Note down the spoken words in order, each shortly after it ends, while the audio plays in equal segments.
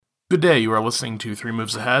Good day, you are listening to Three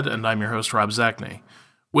Moves Ahead, and I'm your host, Rob Zacny.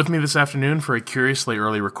 With me this afternoon for a curiously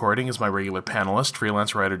early recording is my regular panelist,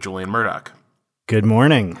 freelance writer Julian Murdoch. Good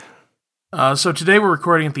morning. So today we're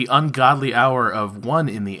recording at the ungodly hour of 1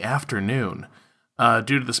 in the afternoon,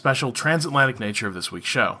 due to the special transatlantic nature of this week's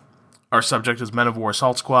show. Our subject is Men of War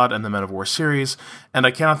Assault Squad and the Men of War series, and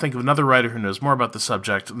I cannot think of another writer who knows more about the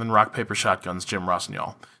subject than Rock Paper Shotgun's Jim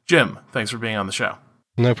Rossignol. Jim, thanks for being on the show.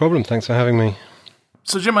 No problem, thanks for having me.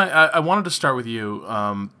 So, Jim, I wanted to start with you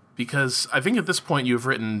because I think at this point you've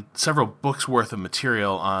written several books worth of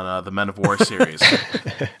material on the Men of War series.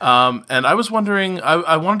 And I was wondering,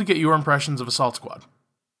 I wanted to get your impressions of Assault Squad.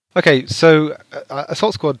 Okay, so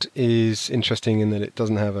Assault Squad is interesting in that it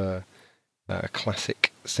doesn't have a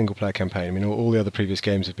classic single-player campaign. I mean, all the other previous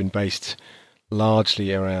games have been based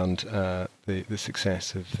largely around the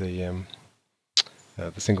success of the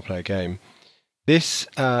single-player game. This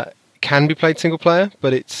can be played single player,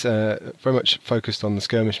 but it's very much focused on the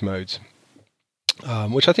skirmish modes,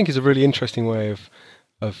 which I think is a really interesting way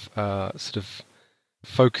of sort of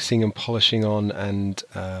focusing and polishing on and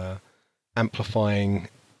amplifying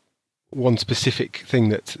one specific thing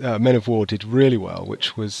that Men of War did really well,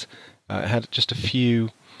 which was had just a few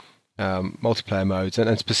multiplayer modes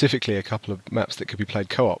and specifically a couple of maps that could be played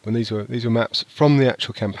co-op. And these were maps from the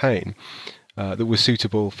actual campaign that were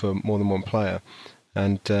suitable for more than one player.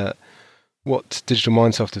 And what Digital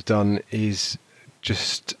Mindsoft have done is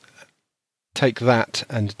just take that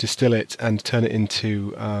and distill it and turn it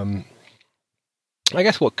into, I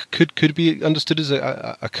guess, what could be understood as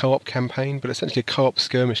a co-op campaign, but essentially a co-op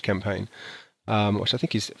skirmish campaign, which I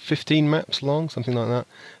think is 15 maps long, something like that,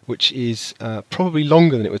 which is probably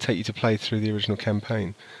longer than it would take you to play through the original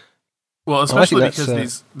campaign. Well, especially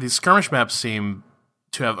because these skirmish maps seem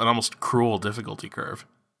to have an almost cruel difficulty curve.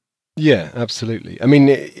 Yeah, absolutely. I mean,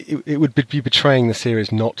 it would be betraying the series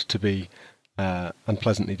not to be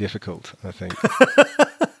unpleasantly difficult, I think.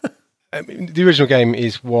 I mean, the original game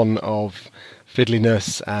is one of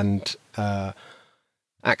fiddliness and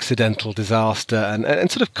accidental disaster and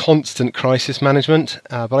sort of constant crisis management,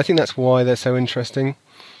 but I think that's why they're so interesting.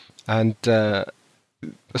 And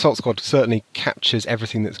Assault Squad certainly captures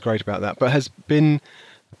everything that's great about that, but has been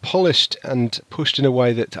polished and pushed in a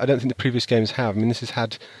way that I don't think the previous games have. I mean, this has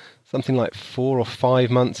had something like 4 or 5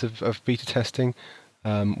 months of beta testing,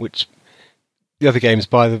 which the other games,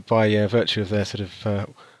 by virtue of their sort of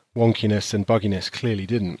wonkiness and bugginess, clearly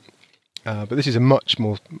didn't. But this is a much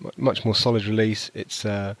more solid release. It's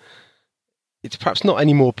perhaps not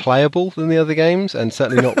any more playable than the other games, and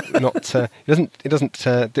certainly not it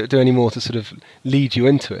doesn't do any more to sort of lead you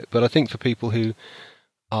into it. But I think for people who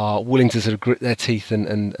are willing to sort of grit their teeth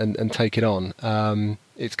and take it on,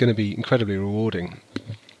 it's going to be incredibly rewarding.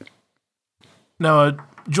 Now,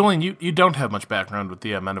 Julian, you don't have much background with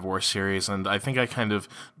the Men of War series, and I think I kind of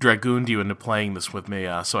dragooned you into playing this with me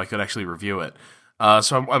so I could actually review it.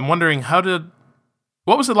 So I'm wondering,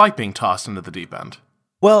 what was it like being tossed into the deep end?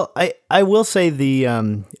 Well, I will say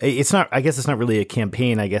it's not. I guess it's not really a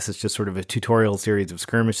campaign. I guess it's just sort of a tutorial series of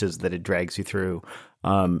skirmishes that it drags you through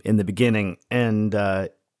in the beginning, and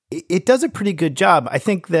it does a pretty good job. I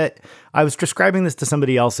think that I was describing this to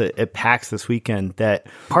somebody else at PAX this weekend, that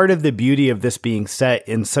part of the beauty of this being set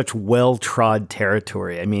in such well-trod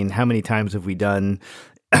territory. I mean, how many times have we done,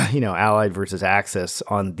 Allied versus Axis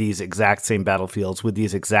on these exact same battlefields with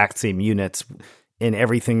these exact same units in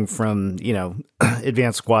everything from,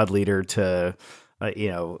 advanced squad leader to, I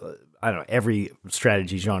don't know, every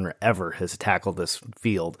strategy genre ever has tackled this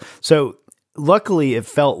field. So luckily, it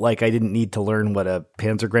felt like I didn't need to learn what a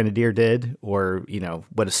Panzer Grenadier did or,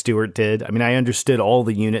 what a Stuart did. I mean, I understood all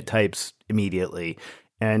the unit types immediately.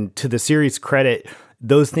 And to the series' credit,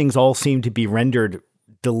 those things all seem to be rendered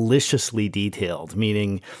deliciously detailed,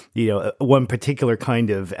 meaning, one particular kind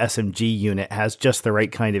of SMG unit has just the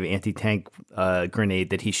right kind of anti-tank grenade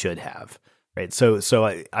that he should have. Right, so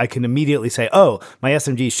I can immediately say, oh, my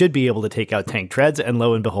SMG should be able to take out tank treads, and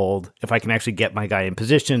lo and behold, if I can actually get my guy in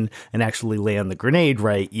position and actually land the grenade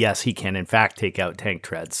right, yes, he can in fact take out tank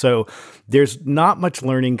treads. So there's not much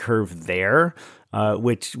learning curve there,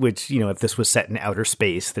 which if this was set in outer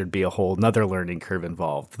space, there'd be a whole nother learning curve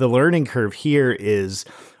involved. The learning curve here is,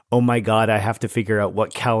 oh my God, I have to figure out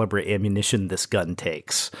what caliber ammunition this gun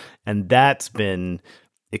takes, and that's been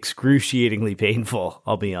excruciatingly painful,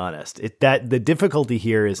 I'll be honest. The difficulty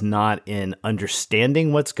here is not in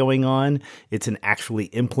understanding what's going on, it's in actually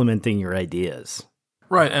implementing your ideas.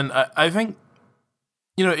 Right, and I think,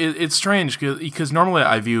 it's strange because normally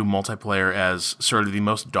I view multiplayer as sort of the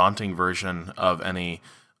most daunting version of any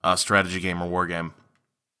strategy game or war game.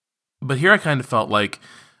 But here I kind of felt like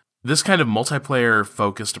this kind of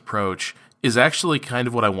multiplayer-focused approach is actually kind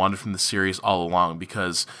of what I wanted from the series all along,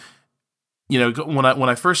 because when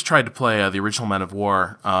I first tried to play the original Men of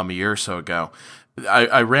War a year or so ago,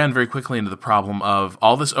 I ran very quickly into the problem of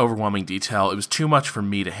all this overwhelming detail. It was too much for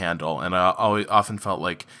me to handle, and I often felt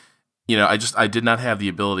like, I did not have the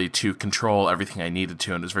ability to control everything I needed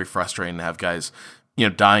to, and it was very frustrating to have guys,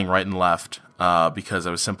 dying right and left because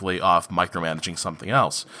I was simply off micromanaging something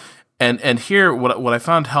else. And here, what I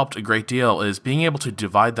found helped a great deal is being able to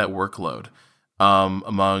divide that workload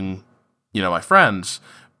among, my friends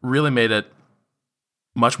really made it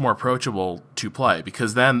much more approachable to play,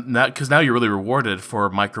 because now you're really rewarded for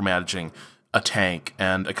micromanaging a tank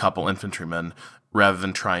and a couple infantrymen rather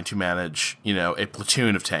than trying to manage, a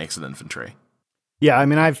platoon of tanks and infantry. Yeah, I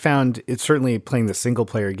mean, I've found it's certainly playing the single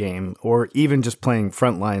player game, or even just playing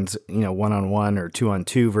front lines, 1-on-1 or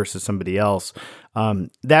 2-on-2 versus somebody else.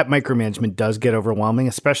 That micromanagement does get overwhelming,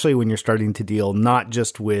 especially when you're starting to deal not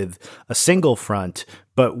just with a single front,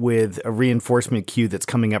 but with a reinforcement queue that's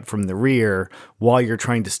coming up from the rear while you're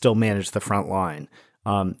trying to still manage the front line.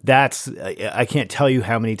 I can't tell you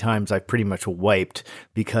how many times I've pretty much wiped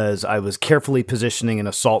because I was carefully positioning an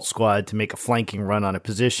assault squad to make a flanking run on a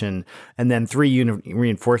position, and then 3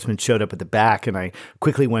 reinforcements showed up at the back, and I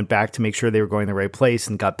quickly went back to make sure they were going the right place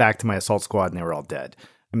and got back to my assault squad, and they were all dead.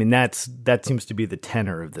 I mean, that seems to be the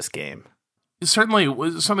tenor of this game. Certainly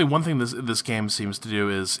one thing this game seems to do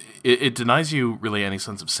is it denies you really any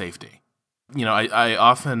sense of safety. I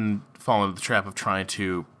often fall into the trap of trying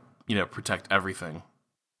to, protect everything.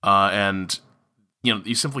 And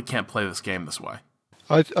you simply can't play this game this way.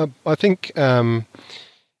 I think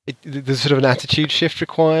there's sort of an attitude shift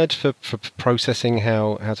required for processing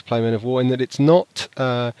how to play Men of War, in that it's not,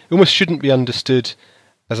 it almost shouldn't be understood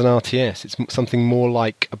as an RTS. It's something more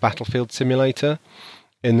like a battlefield simulator,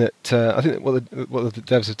 in that I think that what the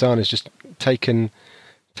devs have done is just taken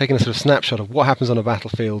a sort of snapshot of what happens on a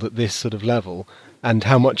battlefield at this sort of level, and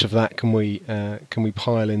how much of that can we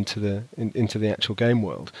pile into the actual game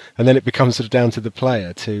world, and then it becomes sort of down to the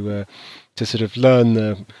player to sort of learn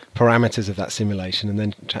the parameters of that simulation, and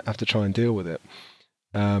then have to try and deal with it.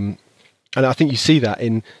 And I think you see that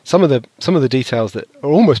in some of the details that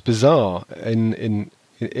are almost bizarre in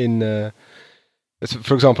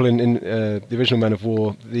for example, in the original Men of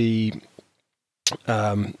War, the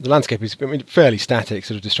landscape is fairly static,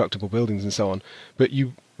 sort of destructible buildings and so on. But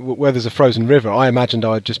where there's a frozen river, I imagined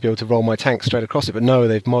I'd just be able to roll my tanks straight across it. But no,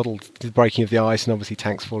 they've modelled the breaking of the ice and obviously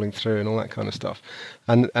tanks falling through and all that kind of stuff.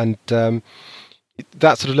 And that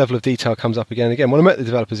sort of level of detail comes up again and again. When I met the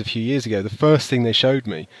developers a few years ago, the first thing they showed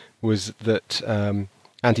me was that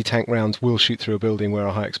anti-tank rounds will shoot through a building where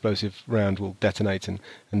a high explosive round will detonate and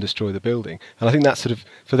destroy the building. And I think that sort of,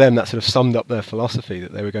 for them, that sort of summed up their philosophy,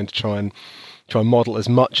 that they were going to try and model as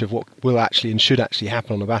much of what will actually and should actually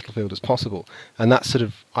happen on a battlefield as possible. And that sort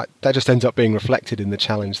of that just ends up being reflected in the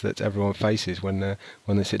challenge that everyone faces when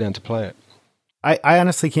they sit down to play it. I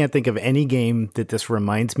honestly can't think of any game that this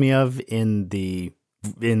reminds me of in the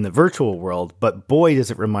virtual world, but boy,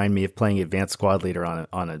 does it remind me of playing Advanced Squad Leader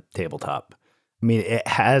on a tabletop. I mean, it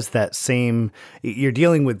has that same, you're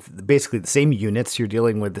dealing with basically the same units. You're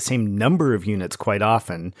dealing with the same number of units quite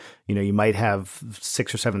often. You might have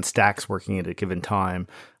 6 or 7 stacks working at a given time.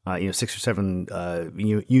 6 or 7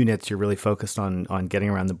 units. You're really focused on getting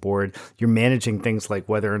around the board. You're managing things like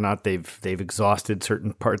whether or not they've exhausted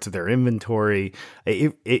certain parts of their inventory.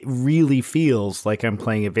 It really feels like I'm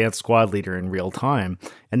playing Advanced Squad Leader in real time.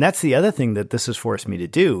 And that's the other thing that this has forced me to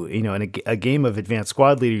do. In a game of Advanced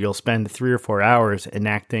Squad Leader, you'll spend 3 or 4 hours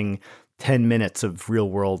enacting 10 minutes of real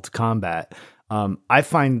world combat. I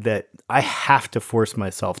find that I have to force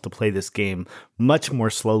myself to play this game much more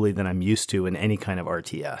slowly than I'm used to in any kind of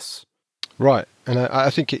RTS. Right, and I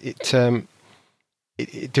think it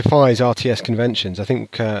defies RTS conventions. I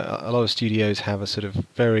think a lot of studios have a sort of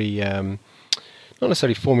very not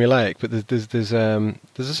necessarily formulaic, but there's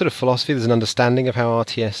a sort of philosophy. There's an understanding of how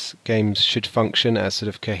RTS games should function as sort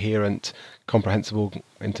of coherent, comprehensible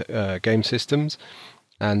game systems.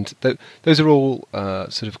 And those are all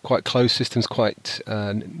sort of quite close systems, quite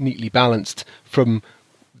neatly balanced from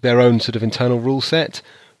their own sort of internal rule set.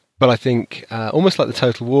 But I think, almost like the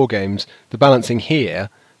Total War games, the balancing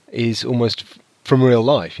here is almost from real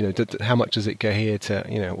life. How much does it cohere to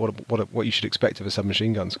what you should expect of a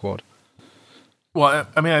submachine gun squad? Well,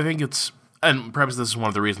 I mean, I think it's, and perhaps this is one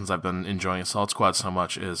of the reasons I've been enjoying Assault Squad so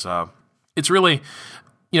much, is it's really.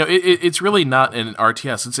 It's really not an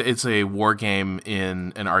RTS. It's a war game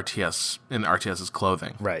in an RTS, in RTS's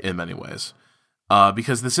clothing, right? In many ways,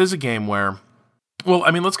 because this is a game where, well,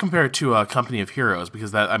 I mean, let's compare it to Company of Heroes,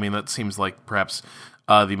 because that seems like perhaps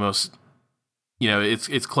the most,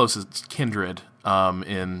 it's closest kindred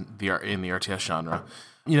in the RTS genre.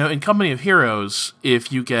 In Company of Heroes,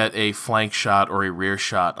 if you get a flank shot or a rear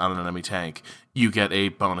shot on an enemy tank, you get a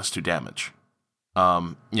bonus to damage.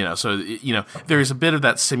 There's a bit of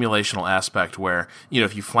that simulational aspect where,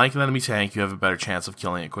 if you flank an enemy tank, you have a better chance of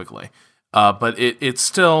killing it quickly. But it's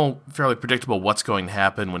still fairly predictable what's going to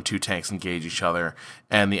happen when two tanks engage each other,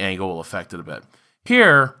 and the angle will affect it a bit.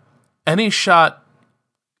 Here, any shot,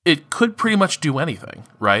 it could pretty much do anything,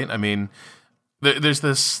 right? I mean, there's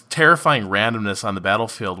this terrifying randomness on the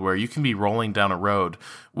battlefield where you can be rolling down a road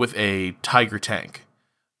with a Tiger tank,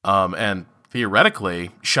 and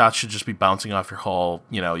theoretically, shots should just be bouncing off your hull.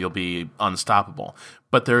 You'll be unstoppable.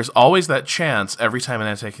 But there's always that chance every time an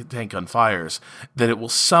anti-tank gun fires that it will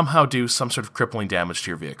somehow do some sort of crippling damage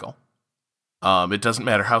to your vehicle. It doesn't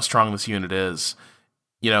matter how strong this unit is.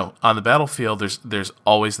 On the battlefield, there's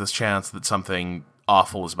always this chance that something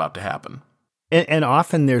awful is about to happen. And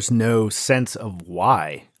often there's no sense of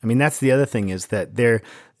why. I mean, that's the other thing, is that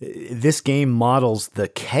this game models the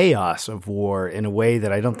chaos of war in a way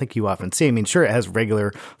that I don't think you often see. I mean, sure, it has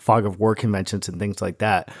regular fog of war conventions and things like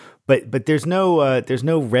that, but there's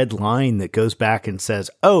no red line that goes back and says,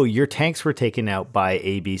 oh, your tanks were taken out by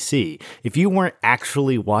ABC. If you weren't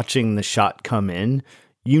actually watching the shot come in,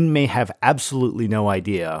 you may have absolutely no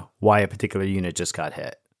idea why a particular unit just got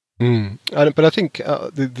hit. But I think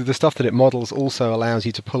the stuff that it models also allows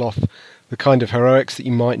you to pull off the kind of heroics that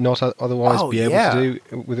you might not otherwise be able to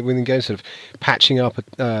do within games, sort of patching up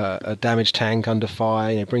a damaged tank under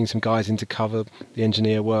fire, bring some guys into cover, the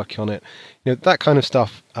engineer work on it, that kind of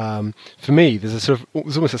stuff. For me, there's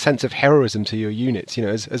almost a sense of heroism to your units,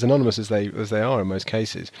 as anonymous as they are in most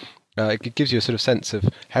cases. It gives you a sort of sense of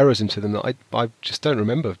heroism to them that I just don't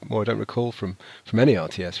remember, or I don't recall from any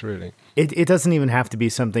RTS, really. It doesn't even have to be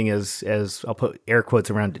something as I'll put air quotes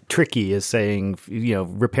around it, tricky as saying,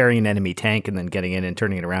 repairing an enemy tank and then getting in and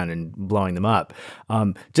turning it around and blowing them up.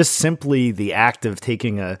 Just simply the act of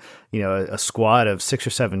taking a squad of 6 or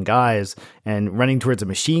 7 guys and running towards a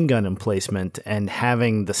machine gun emplacement and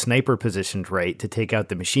having the sniper positioned right to take out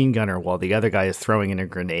the machine gunner while the other guy is throwing in a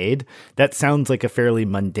grenade. That sounds like a fairly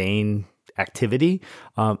mundane activity,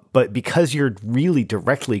 but because you're really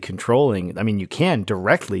directly controlling, I mean, you can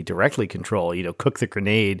directly control, cook the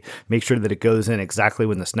grenade, make sure that it goes in exactly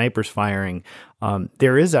when the sniper's firing.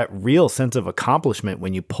 There is that real sense of accomplishment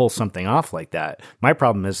when you pull something off like that. My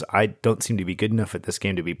problem is I don't seem to be good enough at this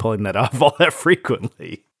game to be pulling that off all that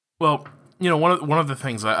frequently. Well, one of the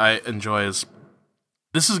things I enjoy is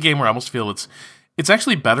this is a game where I almost feel it's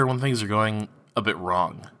actually better when things are going a bit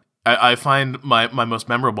wrong. I find my most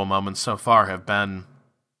memorable moments so far have been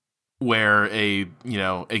where a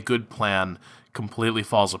good plan completely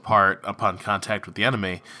falls apart upon contact with the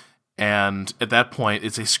enemy, and at that point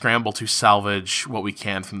it's a scramble to salvage what we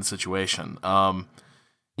can from the situation. I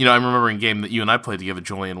remember a game that you and I played together,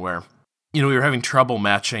 Julian, where we were having trouble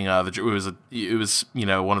matching it was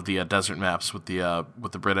one of the desert maps with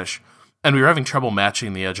the British. And we were having trouble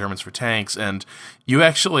matching the Germans for tanks, and you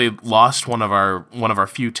actually lost one of our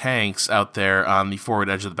few tanks out there on the forward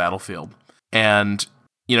edge of the battlefield. And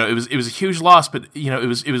it was a huge loss, but it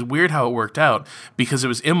was weird how it worked out because it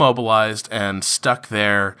was immobilized and stuck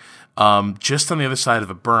there, just on the other side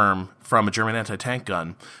of a berm from a German anti-tank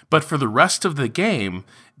gun. But for the rest of the game,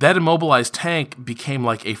 that immobilized tank became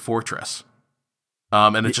like a fortress.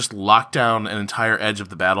 And it just locked down an entire edge of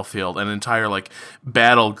the battlefield. An entire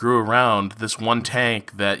battle grew around this one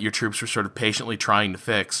tank that your troops were sort of patiently trying to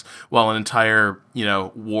fix, while an entire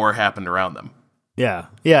war happened around them. Yeah,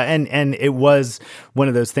 and it was one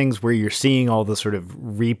of those things where you're seeing all the sort of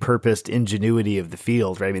repurposed ingenuity of the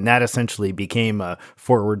field, right? I mean, that essentially became a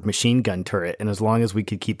forward machine gun turret, and as long as we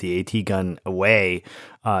could keep the AT gun away,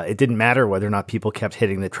 it didn't matter whether or not people kept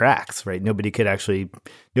hitting the tracks, right? Nobody could actually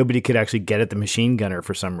get at the machine gunner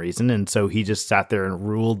for some reason, and so he just sat there and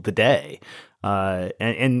ruled the day.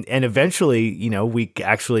 And eventually, we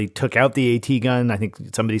actually took out the AT gun. I think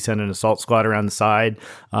somebody sent an assault squad around the side,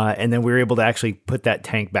 and then we were able to actually put that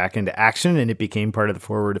tank back into action, and it became part of the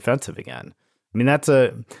forward offensive again. I mean,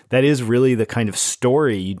 that is really the kind of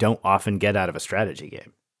story you don't often get out of a strategy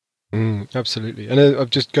game. Absolutely.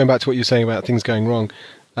 And just going back to what you're saying about things going wrong,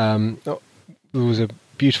 there was a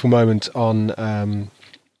beautiful moment on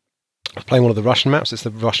playing one of the Russian maps. It's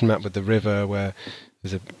the Russian map with the river where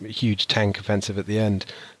there's a huge tank offensive at the end.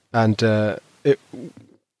 And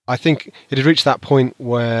I think it had reached that point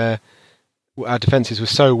where our defences were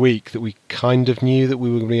so weak that we kind of knew that we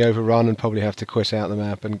were going to be overrun and probably have to quit out the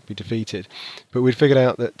map and be defeated. But we'd figured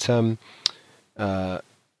out that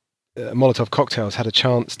Molotov cocktails had a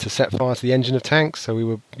chance to set fire to the engine of tanks. So we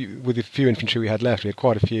were, with the few infantry we had left, we had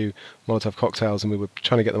quite a few Molotov cocktails, and we were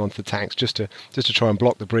trying to get them onto the tanks just to try and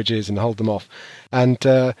block the bridges and hold them off. And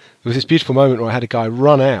there was this beautiful moment where I had a guy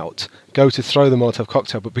run out, go to throw the Molotov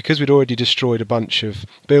cocktail, but because we'd already destroyed a bunch of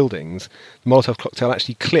buildings, the Molotov cocktail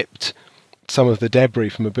actually clipped some of the debris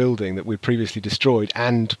from a building that we'd previously destroyed,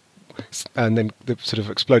 and then the sort of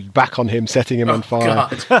exploded back on him, setting him on fire.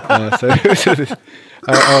 So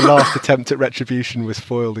our last attempt at retribution was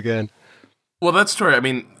foiled again. Well, that story, I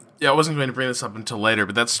mean, I wasn't going to bring this up until later,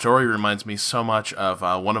 but that story reminds me so much of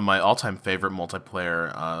one of my all-time favorite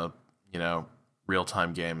multiplayer,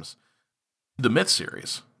 real-time games, the Myth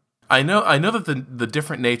series. I know that the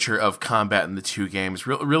different nature of combat in the two games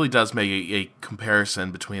really does make a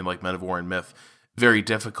comparison between like Men of War and Myth very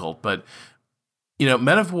difficult, but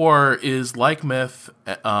Men of War is like Myth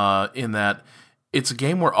in that it's a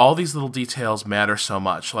game where all these little details matter so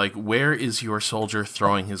much. Like, where is your soldier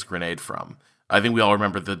throwing his grenade from? I think we all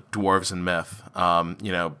remember the dwarves in Myth,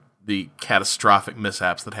 the catastrophic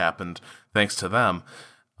mishaps that happened thanks to them.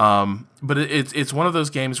 But it's one of those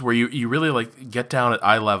games where you really like get down at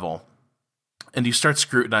eye level and you start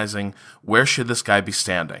scrutinizing, where should this guy be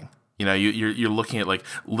standing? You're looking at like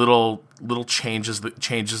little changes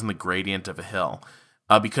in the gradient of a hill,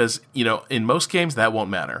 because in most games that won't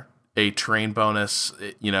matter. A terrain bonus,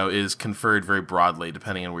 is conferred very broadly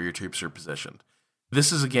depending on where your troops are positioned.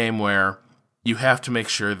 This is a game where you have to make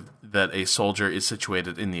sure that a soldier is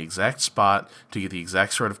situated in the exact spot to get the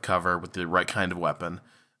exact sort of cover with the right kind of weapon,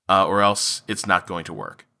 or else it's not going to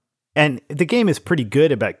work. And the game is pretty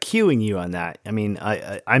good about cueing you on that. I mean,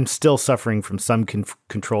 I'm still suffering from some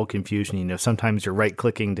control confusion. Sometimes you're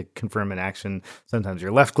right-clicking to confirm an action. Sometimes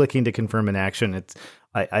you're left-clicking to confirm an action.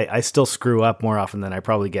 I still screw up more often than I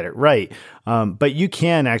probably get it right. But you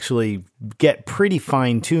can actually get pretty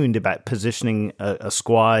fine-tuned about positioning a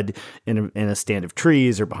squad in a stand of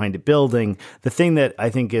trees or behind a building. The thing that I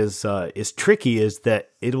think is tricky is that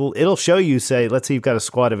it'll show you, say, let's say you've got a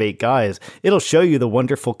squad of 8 guys. It'll show you the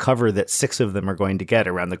wonderful cover that 6 of them are going to get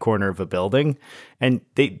around the corner of a building. And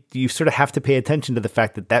you sort of have to pay attention to the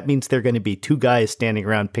fact that means they're going to be 2 guys standing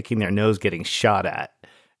around picking their nose getting shot at.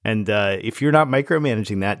 And if you're not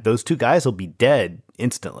micromanaging that, those 2 guys will be dead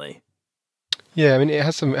instantly. Yeah, I mean, it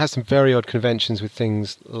has some very odd conventions with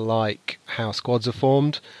things like how squads are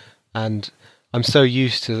formed, and I'm so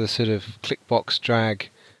used to the sort of click box drag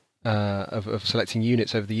of selecting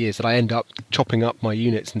units over the years that I end up chopping up my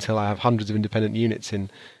units until I have hundreds of independent units in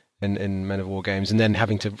Men of War games, and then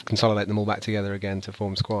having to consolidate them all back together again to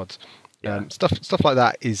form squads. Yeah. Stuff like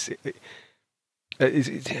that is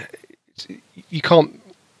you can't.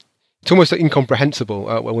 It's almost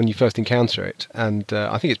incomprehensible when you first encounter it, and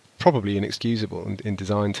I think it's probably inexcusable in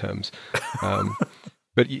design terms.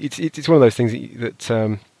 But it's one of those things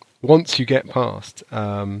that once you get past,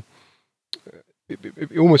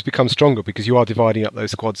 it almost becomes stronger because you are dividing up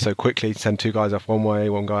those squads so quickly. Send 2 guys off one way,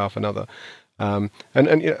 1 guy off another, and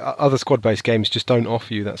other squad-based games just don't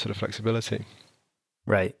offer you that sort of flexibility.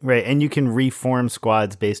 Right. And you can reform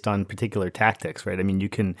squads based on particular tactics, right? I mean, you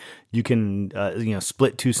can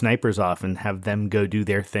split 2 snipers off and have them go do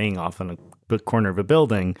their thing off on a corner of a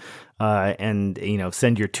building, and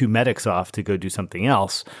send your 2 medics off to go do something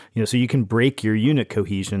else. So you can break your unit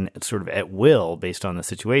cohesion sort of at will based on the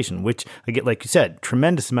situation, which I get, like you said,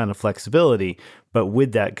 tremendous amount of flexibility. But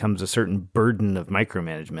with that comes a certain burden of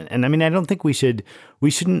micromanagement. And I mean, I don't think we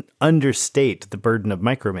shouldn't understate the burden of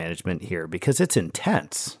micromanagement here because it's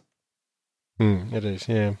intense. It is,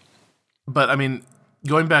 yeah. But I mean,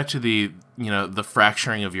 going back to the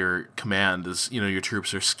fracturing of your command as, your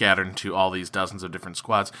troops are scattered into all these dozens of different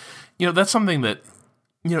squads. That's something that,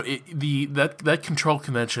 that control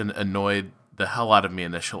convention annoyed the hell out of me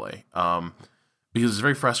initially. Because it's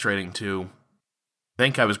very frustrating to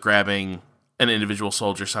think I was grabbing an individual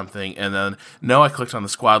soldier or something, and then, no, I clicked on the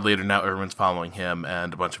squad leader, now everyone's following him,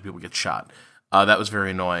 and a bunch of people get shot. That was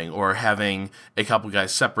very annoying. Or having a couple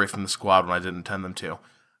guys separate from the squad when I didn't intend them to.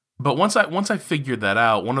 But once I figured that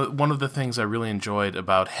out, one of the things I really enjoyed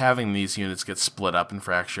about having these units get split up and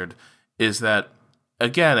fractured is that,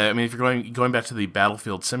 again, I mean, if you're going back to the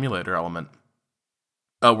battlefield simulator element,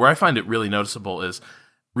 where I find it really noticeable is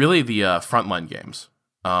really the frontline games,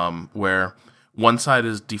 where one side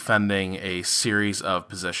is defending a series of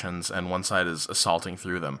positions and one side is assaulting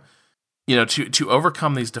through them. To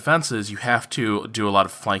overcome these defenses, you have to do a lot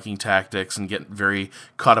of flanking tactics and get very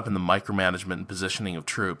caught up in the micromanagement and positioning of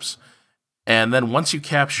troops. And then once you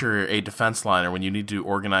capture a defense line, or when you need to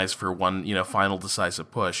organize for one, final decisive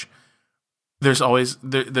push, there's always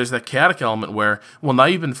there's that chaotic element where, well, now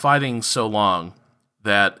you've been fighting so long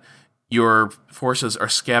that your forces are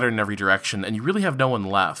scattered in every direction, and you really have no one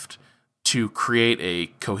left to create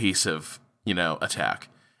a cohesive, attack.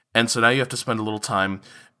 And so now you have to spend a little time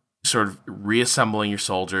sort of reassembling your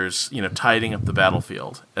soldiers, tidying up the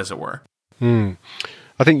battlefield, as it were.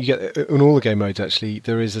 I think you get, in all the game modes, actually,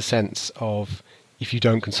 there is a sense of, if you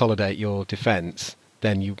don't consolidate your defense,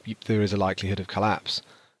 then there is a likelihood of collapse.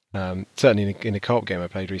 Certainly in a co-op game I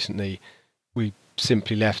played recently, we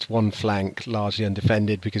simply left one flank largely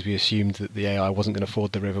undefended because we assumed that the AI wasn't going to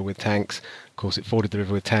ford the river with tanks. Of course, it forded the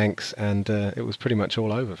river with tanks, and it was pretty much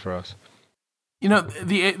all over for us.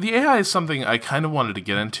 The AI is something I kind of wanted to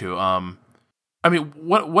get into.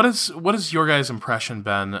 What is your guys' impression,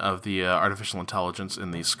 Ben, of the artificial intelligence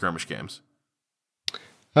in these skirmish games?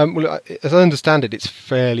 Well, as I understand it, it's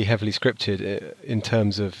fairly heavily scripted in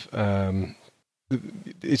terms of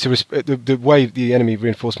it's the wave. The enemy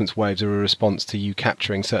reinforcements waves are a response to you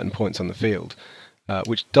capturing certain points on the field,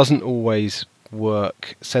 which doesn't always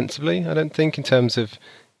work sensibly, I don't think, in terms of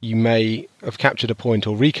you may have captured a point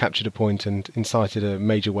or recaptured a point and incited a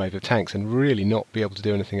major wave of tanks and really not be able to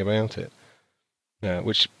do anything about it,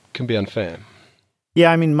 which can be unfair.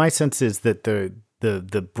 Yeah, I mean, my sense is that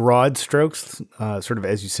the broad strokes, sort of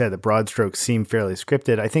as you said, the broad strokes seem fairly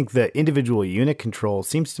scripted. I think the individual unit control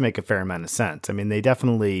seems to make a fair amount of sense. I mean, they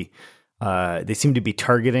definitely they seem to be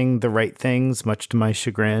targeting the right things, much to my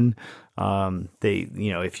chagrin.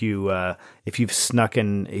 If you've snuck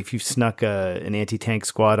an anti-tank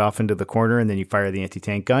squad off into the corner and then you fire the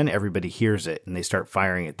anti-tank gun, everybody hears it and they start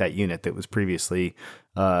firing at that unit that was previously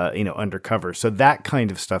undercover. So that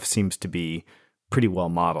kind of stuff seems to be pretty well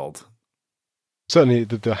modeled. Certainly,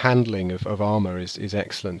 the handling of armor is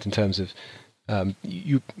excellent in terms of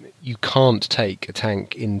you can't take a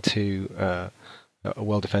tank into a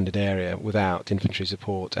well-defended area without infantry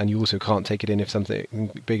support, and you also can't take it in if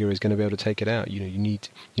something bigger is going to be able to take it out. You need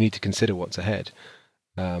to consider what's ahead,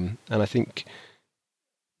 and I think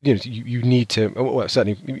you need to. Well,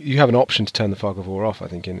 certainly you have an option to turn the fog of war off. I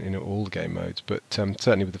think in all the game modes, but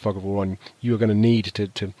certainly with the fog of war on, you are going to need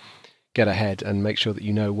to get ahead and make sure that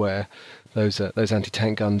you know where those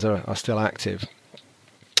anti-tank guns are still active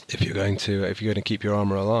if you're going to keep your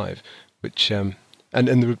armor alive, which and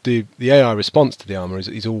the AI response to the armor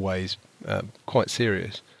is always quite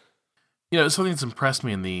serious. Something that's impressed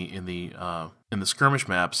me in the skirmish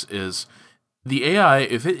maps is the AI.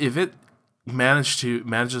 If it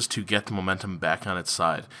manages to get the momentum back on its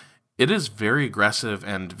side, it is very aggressive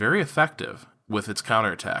and very effective with its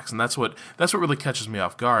counterattacks, and that's what really catches me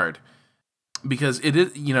off guard. Because it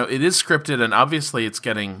is scripted, and obviously it's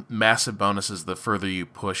getting massive bonuses the further you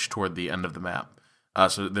push toward the end of the map.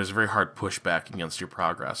 So there's a very hard pushback against your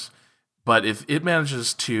progress. But if it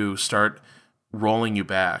manages to start rolling you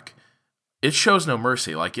back, it shows no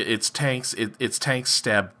mercy. Like its tanks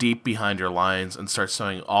stab deep behind your lines and start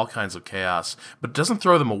sowing all kinds of chaos, but it doesn't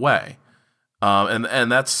throw them away.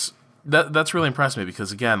 And that's really impressed me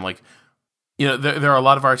because again, like. There are a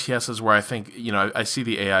lot of RTSs where I think, I see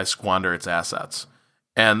the AI squander its assets.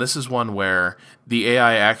 And this is one where the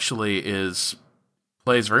AI actually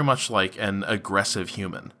plays very much like an aggressive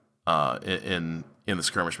human in the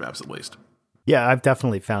skirmish maps, at least. Yeah, I've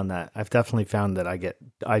definitely found that.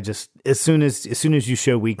 As soon as you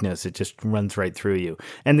show weakness, it just runs right through you.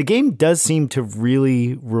 And the game does seem to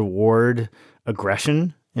really reward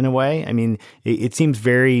aggression in a way. I mean, it seems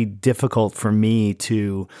very difficult for me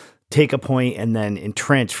to take a point and then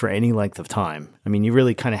entrench for any length of time. I mean, you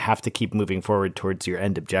really kind of have to keep moving forward towards your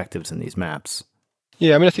end objectives in these maps.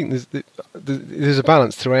 Yeah, I mean, I think there's a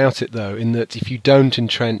balance throughout it, though, in that if you don't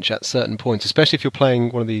entrench at certain points, especially if you're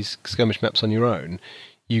playing one of these skirmish maps on your own,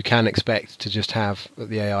 you can expect to just have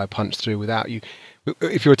the AI punch through without you.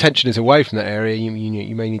 If your attention is away from that area, you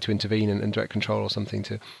may need to intervene and direct control or something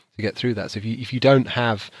to get through that. So if you don't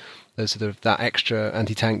have that extra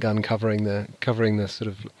anti-tank gun covering the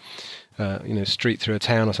sort of street through a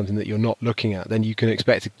town or something that you're not looking at, then you can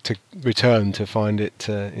expect to return to find it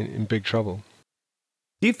in big trouble.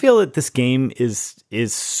 Do you feel that this game is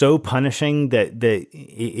so punishing that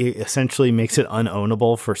it essentially makes it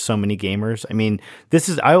unownable for so many gamers? I mean,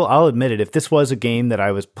 I'll admit it, if this was a game that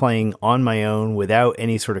I was playing on my own without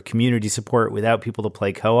any sort of community support, without people to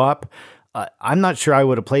play co-op, I'm not sure I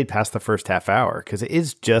would have played past the first half hour because it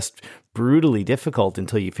is just brutally difficult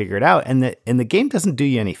until you figure it out. And the game doesn't do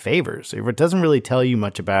you any favors. It doesn't really tell you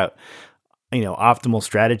much about, optimal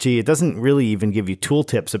strategy. It doesn't really even give you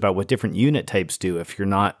tooltips about what different unit types do if you're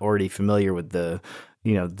not already familiar with the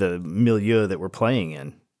milieu that we're playing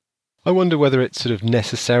in. I wonder whether it's sort of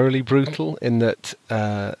necessarily brutal in that.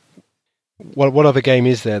 What other game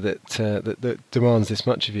is there that demands this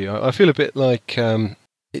much of you? I feel a bit like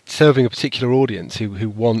it's serving a particular audience who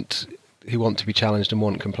want to be challenged and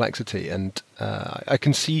want complexity. And I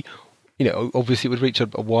can see, obviously it would reach a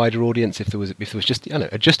wider audience if there was just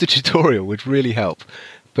just a tutorial would really help.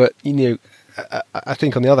 But I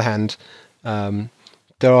think on the other hand,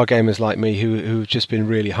 there are gamers like me who've just been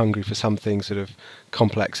really hungry for something sort of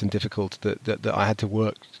complex and difficult that I had to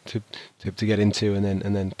work to get into and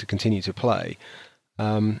then to continue to play.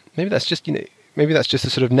 Maybe that's just a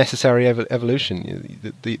sort of necessary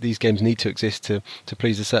evolution. These games need to exist to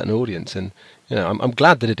please a certain audience, and I'm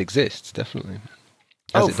glad that it exists. Definitely.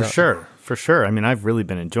 For sure. I mean, I've really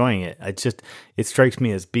been enjoying it. It strikes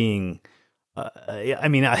me as being.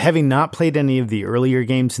 Having not played any of the earlier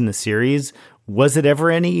games in the series, was it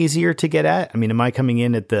ever any easier to get at? I mean, am I coming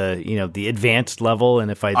in at the advanced level?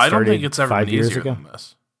 And if I don't think it's ever 5 been years easier ago, than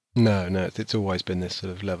this. No, it's always been this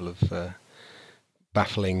sort of level of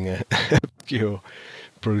baffling, pure,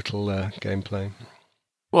 brutal gameplay.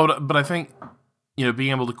 Well, but I think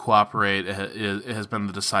being able to cooperate it has been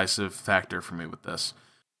the decisive factor for me with this,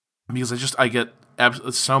 because I get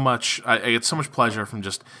so much pleasure from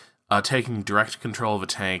just taking direct control of a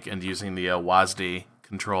tank and using the WASD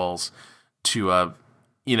controls to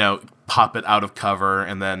pop it out of cover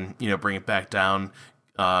and then bring it back down,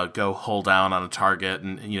 go hold down on a target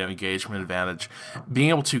and engage from an advantage. Being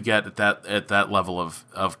able to get at that level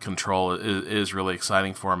of control is really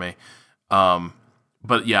exciting for me.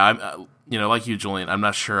 But yeah, I'm like you, Julian, I'm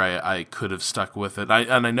not sure I could have stuck with it.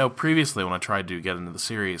 I know previously when I tried to get into the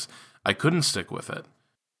series, I couldn't stick with it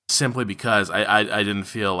simply because I didn't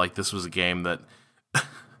feel like this was a game that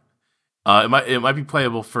it might be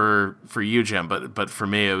playable for you, Jim, but for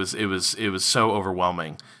me it was so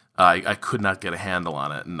overwhelming. I could not get a handle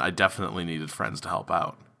on it, and I definitely needed friends to help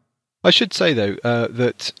out. I should say though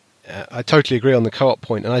that I totally agree on the co-op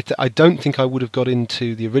point, and I don't think I would have got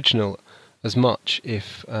into the original as much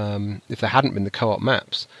if there hadn't been the co-op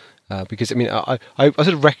maps, because I sort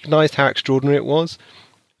of recognised how extraordinary it was,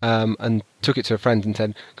 and took it to a friend and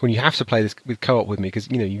said, "Come on, you have to play this with co-op with me because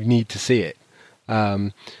you need to see it."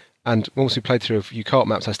 And once we played through a few co-op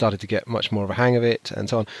maps, I started to get much more of a hang of it, and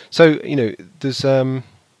so on. So there's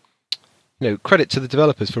credit to the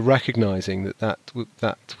developers for recognising that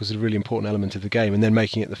was a really important element of the game, and then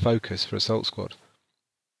making it the focus for Assault Squad.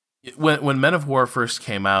 When Men of War first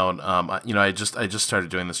came out, I just started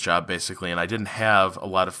doing this job basically, and I didn't have a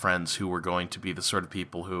lot of friends who were going to be the sort of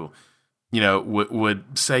people who, would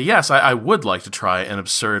say, yes, I would like to try an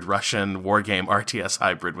absurd Russian war game RTS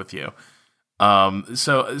hybrid with you.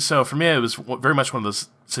 So for me, it was very much one of those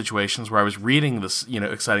situations where I was reading this,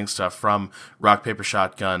 exciting stuff from Rock Paper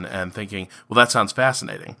Shotgun and thinking, well, that sounds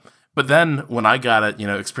fascinating. But then when I got it,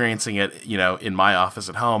 experiencing it, in my office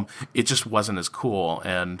at home, it just wasn't as cool.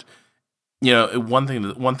 And one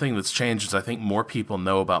thing that's changed is I think more people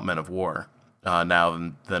know about Men of War now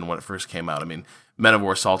than when it first came out. I mean, Men of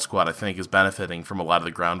War Assault Squad, I think, is benefiting from a lot of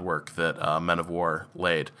the groundwork that Men of War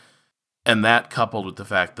laid, and that coupled with the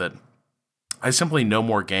fact that I simply know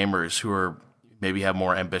more gamers who maybe have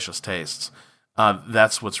more ambitious tastes.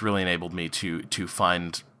 That's what's really enabled me to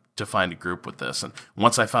find a group with this. And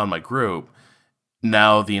once I found my group,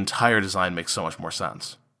 now the entire design makes so much more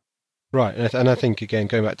sense. Right, and I think again,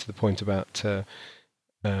 going back to the point about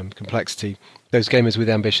complexity, those gamers with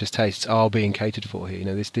ambitious tastes are being catered for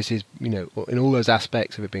here. This is in all those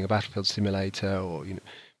aspects of it being a battlefield simulator or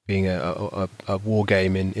being a war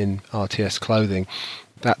game in RTS clothing.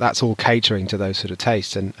 That's all catering to those sort of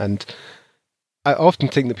tastes, and I often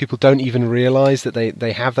think that people don't even realise that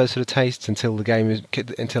they have those sort of tastes until a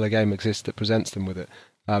game exists that presents them with it.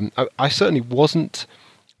 I certainly wasn't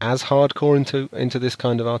as hardcore into this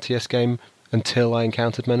kind of RTS game until I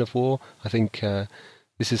encountered Men of War. I think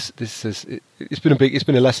it's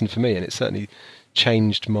been a lesson for me, and it certainly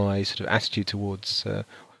changed my sort of attitude towards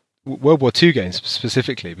World War II games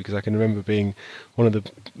specifically, because I can remember being one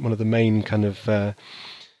of the main kind of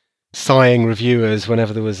sighing reviewers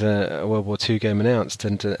whenever there was a World War II game announced,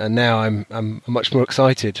 and now I'm much more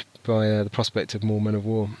excited by the prospect of more Men of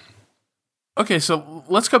War. Okay, so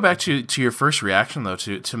let's go back to your first reaction though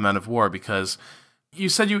to Men of War, because you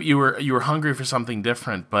said you were hungry for something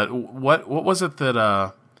different, but what was it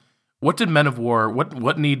that what did Men of War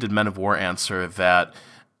what need did Men of War answer that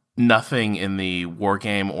nothing in the war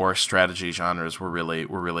game or strategy genres were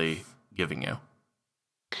really giving you?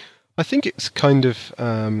 I think it's kind of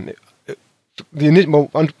from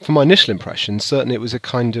my initial impression, certainly it was a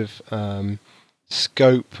kind of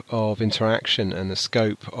scope of interaction and a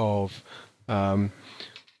scope of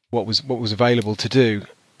what was available to do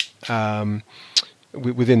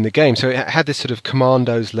within the game. So it had this sort of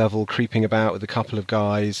commandos level creeping about with a couple of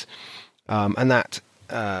guys, and that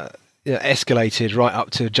escalated right up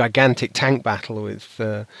to a gigantic tank battle with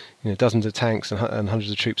dozens of tanks and hundreds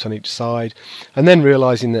of troops on each side, and then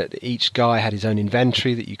realizing that each guy had his own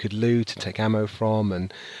inventory that you could loot and take ammo from.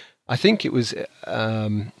 And I think it was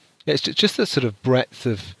it's just the sort of breadth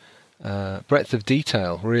of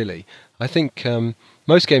detail, really. I think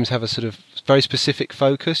most games have a sort of very specific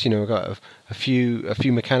focus. We've got a few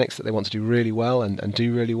mechanics that they want to do really well and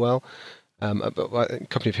do really well. But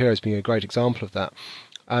Company of Heroes being a great example of that.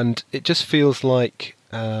 And it just feels like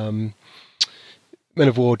Men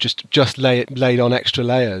of War just laid on extra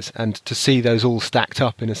layers, and to see those all stacked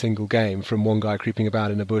up in a single game, from one guy creeping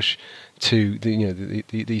about in a bush to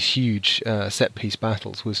these huge set piece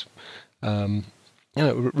battles, was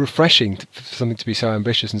refreshing for something to be so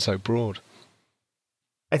ambitious and so broad.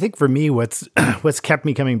 I think for me, what's kept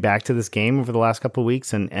me coming back to this game over the last couple of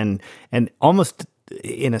weeks, and almost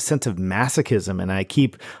in a sense of masochism, and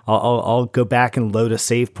I'll go back and load a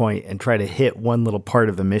save point and try to hit one little part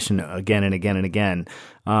of the mission again and again and again,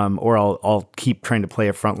 or I'll keep trying to play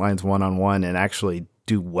a Frontlines 1-on-1 and actually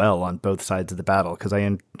do well on both sides of the battle, because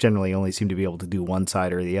I generally only seem to be able to do one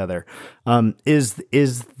side or the other. Is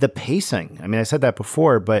the pacing? I mean, I said that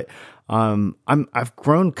before, but I've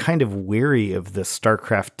grown kind of weary of the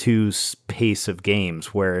StarCraft 2's pace of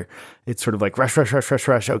games, where it's sort of like rush.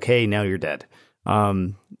 Okay, now you're dead.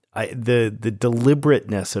 The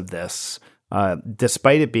deliberateness of this,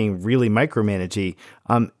 despite it being really micromanagey,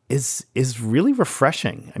 is really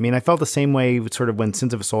refreshing. I mean, I felt the same way sort of when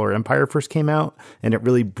Sins of a Solar Empire first came out, and it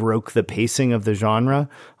really broke the pacing of the genre.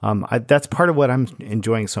 That's part of what I'm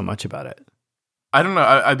enjoying so much about it. I don't know.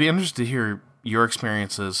 I'd be interested to hear your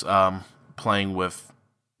experiences playing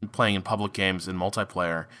in public games in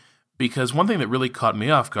multiplayer, because one thing that really caught me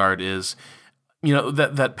off guard is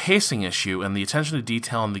that pacing issue and the attention to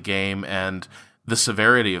detail in the game and the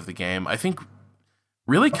severity of the game, I think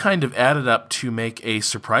really kind of added up to make a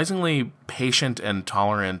surprisingly patient and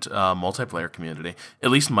tolerant multiplayer community, at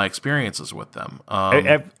least in my experiences with them.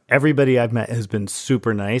 Everybody I've met has been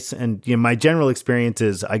super nice. And my general experience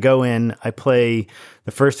is I go in, I play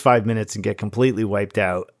the first 5 minutes and get completely wiped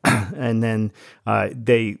out. And then I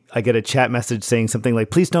get a chat message saying something like,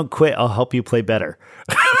 "Please don't quit, I'll help you play better."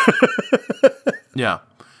 Yeah.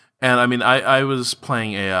 And I mean, I was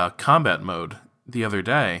playing a combat mode the other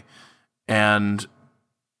day, and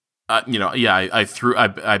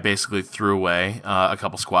I basically threw away a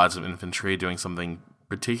couple squads of infantry doing something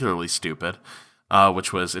particularly stupid,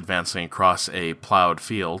 which was advancing across a plowed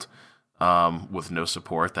field with no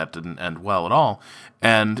support. That didn't end well at all.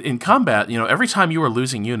 And in combat, every time you are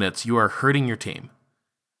losing units, you are hurting your team.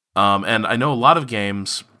 And I know a lot of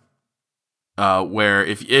games where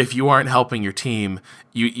if you aren't helping your team,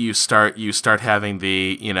 you start having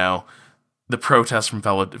the protest from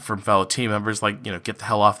fellow team members, like, get the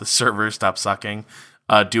hell off the server, stop sucking,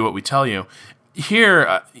 do what we tell you.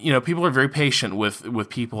 Here, people are very patient with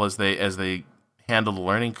people as they handle the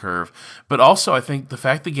learning curve, but also I think the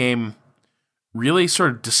fact the game really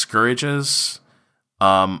sort of discourages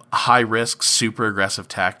high risk, super aggressive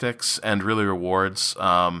tactics and really rewards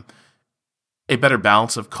a better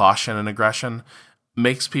balance of caution and aggression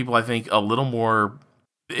makes people, I think, a little more.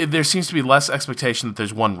 There seems to be less expectation that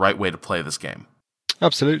there's one right way to play this game.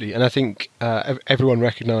 Absolutely, and I think everyone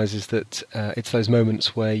recognises that it's those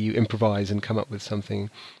moments where you improvise and come up with something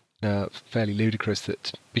fairly ludicrous,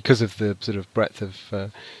 that because of the sort of breadth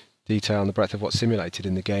of detail and the breadth of what's simulated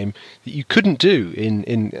in the game, that you couldn't do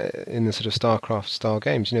in the sort of StarCraft style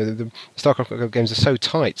games. The StarCraft games are so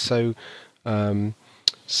tight, so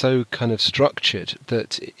kind of structured,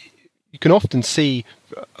 that you can often see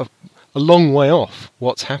a long way off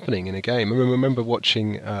what's happening in a game. I remember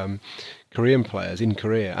watching Korean players in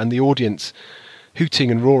Korea, and the audience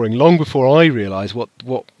hooting and roaring long before I realised what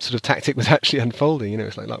sort of tactic was actually unfolding.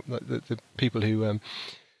 It's like the people who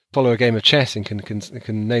follow a game of chess and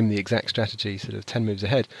can name the exact strategy sort of 10 moves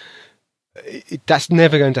ahead. That's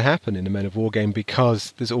never going to happen in a Men of War game,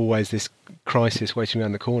 because there's always this crisis waiting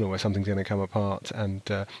around the corner where something's going to come apart, and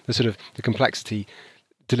the complexity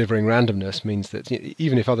delivering randomness means that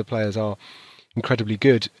even if other players are incredibly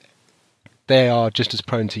good, they are just as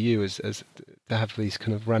prone to you as to have these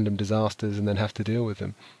kind of random disasters and then have to deal with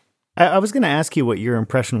them. I was going to ask you what your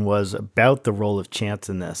impression was about the role of chance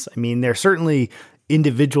in this. I mean, there are certainly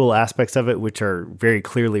individual aspects of it which are very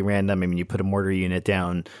clearly random. I mean, you put a mortar unit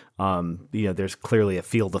down There's clearly a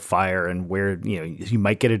field of fire, and where you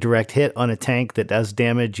might get a direct hit on a tank that does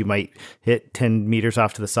damage. You might hit 10 meters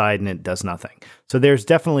off to the side and it does nothing. So there's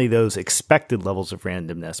definitely those expected levels of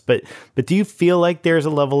randomness. But do you feel like there's a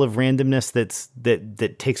level of randomness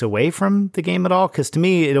that takes away from the game at all? Because to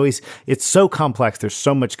me, it's so complex. There's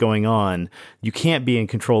so much going on. You can't be in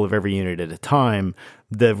control of every unit at a time.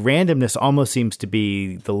 The randomness almost seems to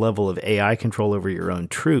be the level of AI control over your own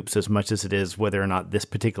troops as much as it is whether or not this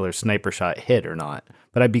particular sniper shot hit or not.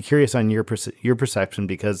 But I'd be curious on your perception,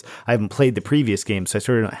 because I haven't played the previous game, so I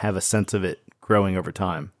sort of don't have a sense of it growing over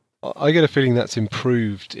time. I get a feeling that's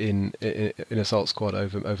improved in Assault Squad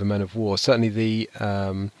over Men of War. Certainly the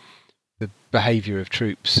behaviour of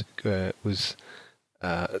troops was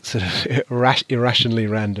sort of irrationally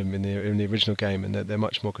random in the original game, and they're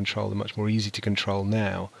much more controlled and much more easy to control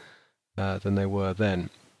now than they were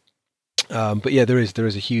then. But yeah, there is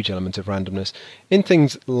a huge element of randomness in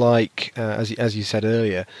things like, as you said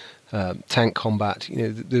earlier, tank combat.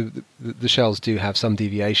 The shells do have some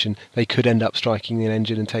deviation. They could end up striking an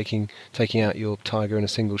engine and taking out your Tiger in a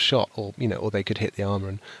single shot, or they could hit the armor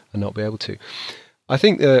and not be able to. I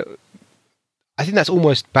think that's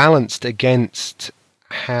almost balanced against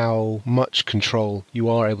how much control you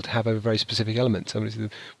are able to have over very specific elements. We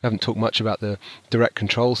haven't talked much about the direct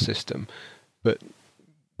control system, but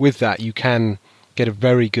with that you can get a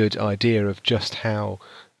very good idea of just how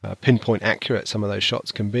pinpoint accurate some of those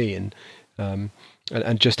shots can be, and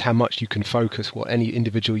just how much you can focus what any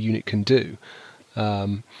individual unit can do.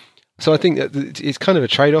 So I think that it's kind of a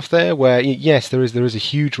trade-off there, where yes, there is a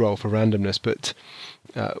huge role for randomness, but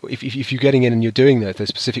if you're getting in and you're doing the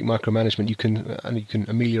specific micromanagement, you can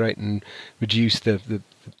ameliorate and reduce the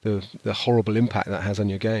horrible impact that has on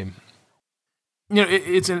your game.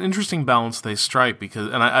 It's an interesting balance they strike,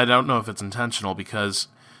 because, and I don't know if it's intentional, because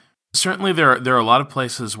certainly there are a lot of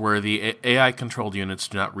places where the AI controlled units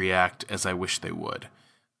do not react as I wish they would,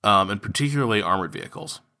 and particularly armored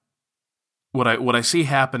vehicles. What I see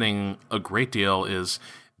happening a great deal is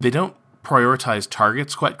they don't prioritize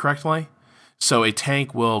targets quite correctly. So a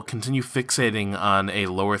tank will continue fixating on a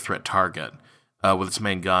lower threat target with its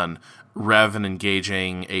main gun, rather than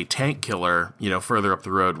engaging a tank killer, further up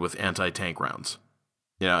the road with anti-tank rounds.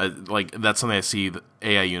 That's something I see the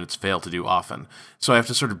AI units fail to do often. So I have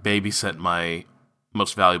to sort of babysit my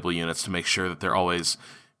most valuable units to make sure that they're always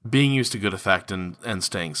being used to good effect and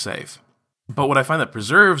staying safe. But what I find that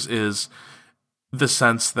preserves is the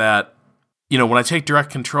sense that, when I take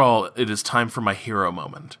direct control, it is time for my hero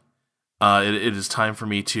moment. It is time for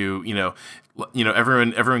me to,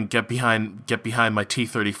 everyone get behind my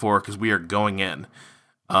T-34, because we are going in.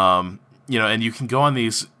 And you can go on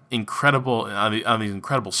these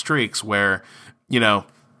incredible streaks where,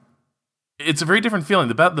 it's a very different feeling.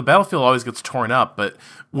 The battlefield always gets torn up, but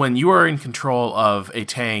when you are in control of a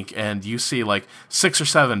tank and you see like 6 or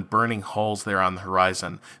 7 burning holes there on the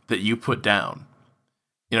horizon that you put down,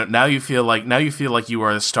 now you feel like you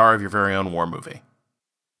are the star of your very own war movie.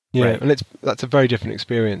 Yeah, right. And that's a very different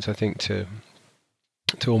experience, I think, to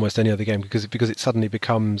almost any other game, because it suddenly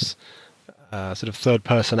becomes a sort of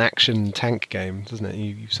third-person action tank game, doesn't it?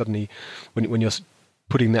 You suddenly, when you're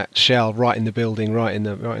putting that shell right in the building, right in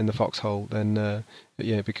the foxhole, then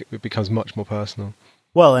it becomes much more personal.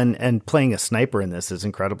 Well, and playing a sniper in this is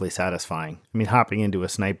incredibly satisfying. I mean, hopping into a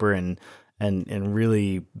sniper and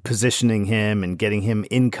really positioning him and getting him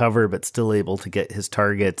in cover, but still able to get his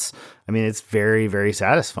targets. I mean, it's very, very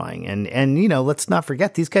satisfying. And let's not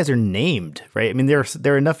forget, these guys are named, right? I mean, there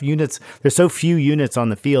are enough units. There's so few units on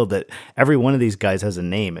the field that every one of these guys has a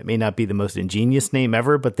name. It may not be the most ingenious name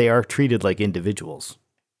ever, but they are treated like individuals.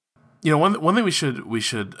 One thing we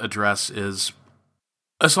should address is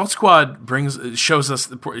Assault Squad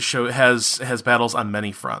has battles on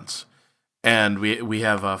many fronts. And we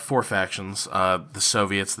have 4 factions: the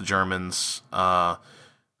Soviets, the Germans. We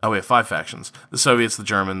have 5 factions: the Soviets, the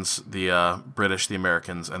Germans, the British, the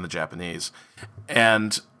Americans, and the Japanese.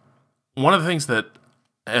 And one of the things that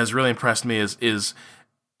has really impressed me is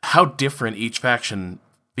how different each faction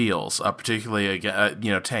feels. Particularly,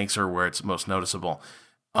 tanks are where it's most noticeable.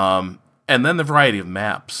 And then the variety of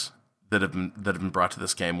maps that have been brought to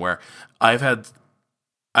this game, where I've had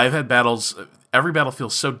battles. Every battle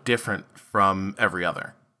feels so different from every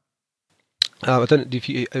other. I don't know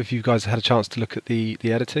if you guys had a chance to look at the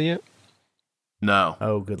editor yet. No.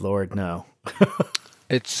 Oh, good Lord, no.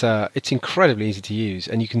 It's incredibly easy to use,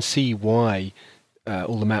 and you can see why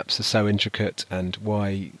all the maps are so intricate, and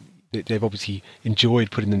why they've obviously enjoyed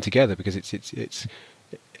putting them together, because it's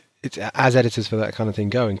as editors for that kind of thing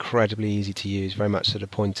go, incredibly easy to use, very much sort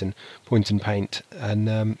of point and paint,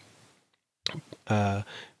 and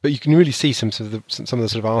But you can really see some of the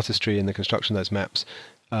sort of artistry in the construction of those maps.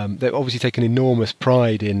 They've obviously taken enormous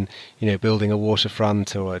pride in, building a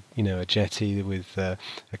waterfront or a jetty with a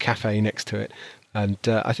cafe next to it, and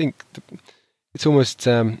I think it's almost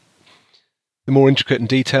the more intricate and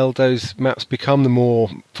detailed those maps become, the more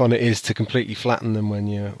fun it is to completely flatten them when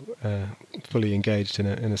you're fully engaged in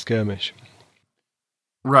a skirmish.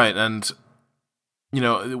 Right, and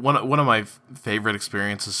one of my favorite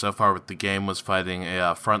experiences so far with the game was fighting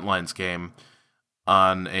a Frontlines game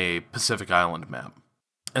on a Pacific Island map.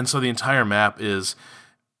 And so the entire map is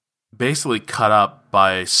basically cut up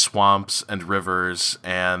by swamps and rivers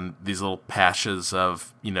and these little patches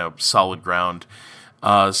of, solid ground.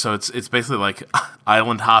 So it's basically like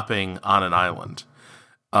island hopping on an island.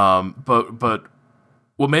 But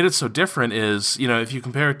what made it so different is, if you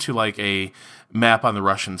compare it to like a map on the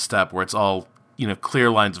Russian steppe where it's all, clear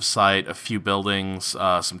lines of sight, a few buildings,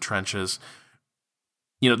 some trenches.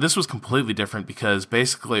 This was completely different because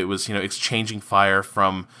basically it was, exchanging fire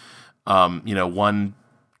from, one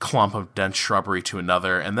clump of dense shrubbery to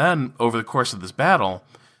another. And then over the course of this battle,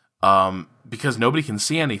 because nobody can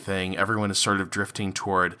see anything, everyone is sort of drifting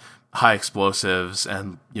toward high explosives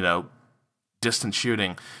and, distant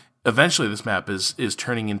shooting. Eventually this map is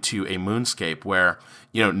turning into a moonscape where,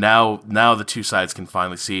 now the two sides can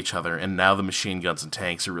finally see each other, and now the machine guns and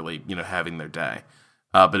tanks are really, having their day.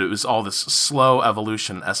 But it was all this slow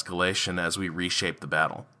evolution, escalation as we reshape the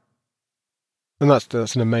battle. And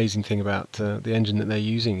that's an amazing thing about the engine that they're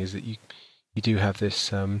using, is that you do have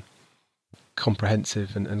this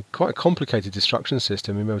comprehensive and quite complicated destruction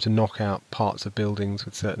system. You're able to knock out parts of buildings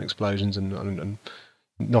with certain explosions and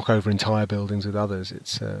knock over entire buildings with others.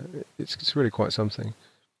 It's really quite something.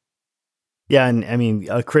 Yeah, and I mean,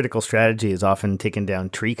 a critical strategy is often taking down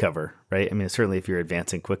tree cover, right? I mean, certainly if you're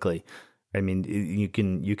advancing quickly. I mean, you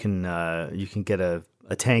can get a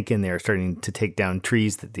tank in there starting to take down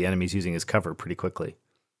trees that the enemy's using as cover pretty quickly.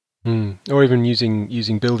 Or even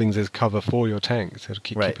using buildings as cover for your tank, so to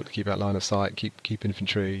keep that line of sight, keep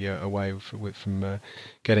infantry away from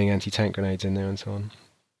getting anti-tank grenades in there and so on.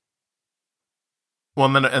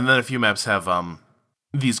 Well, and then a few maps have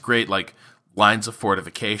these great like lines of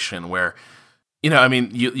fortification where,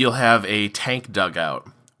 you'll have a tank dugout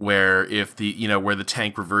where if where the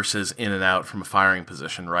tank reverses in and out from a firing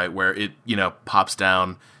position, right, where it pops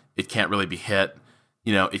down, it can't really be hit,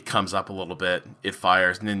 it comes up a little bit, it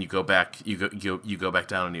fires, and then you go back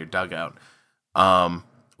down into your dugout,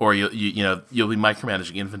 or you'll be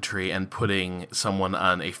micromanaging infantry and putting someone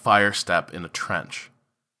on a fire step in a trench.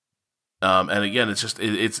 And again, it's just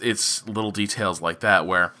it's little details like that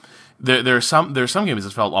where there are some games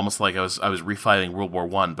that felt almost like I was refighting World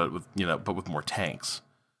War I, but with more tanks.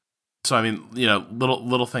 So I mean,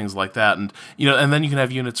 little things like that, and then you can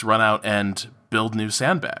have units run out and build new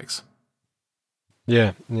sandbags.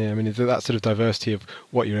 Yeah. I mean, that sort of diversity of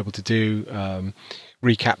what you're able to do,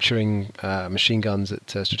 recapturing machine guns at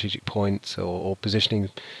strategic points, or positioning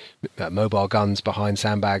mobile guns behind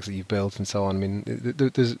sandbags that you've built, and so on. I mean,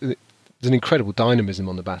 there's an incredible dynamism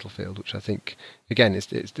on the battlefield, which I think, again,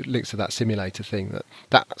 it links to that simulator thing.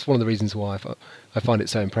 That's one of the reasons why I find it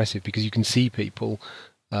so impressive, because you can see people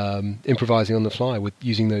improvising on the fly with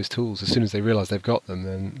using those tools. As soon as they realise they've got them,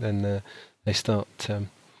 then they start to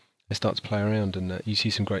play around, and you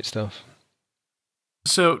see some great stuff.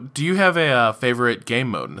 So, do you have a favorite game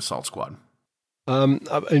mode in Assault Squad?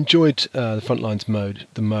 I've enjoyed the Frontlines mode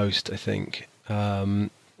the most, I think.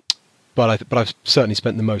 But I've certainly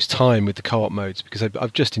spent the most time with the co-op modes, because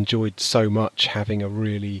I've just enjoyed so much having a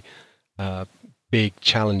really big,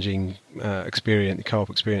 challenging co-op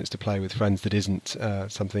experience to play with friends that isn't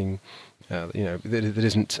something, that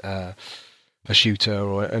isn't a shooter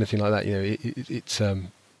or anything like that. It's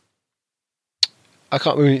I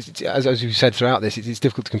can't. I mean, as you said throughout this, it's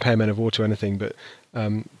difficult to compare Men of War to anything, but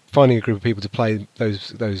finding a group of people to play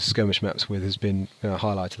those skirmish maps with has been a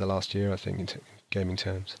highlight of the last year, I think, in gaming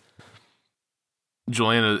terms.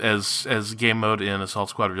 Julian, as game mode in Assault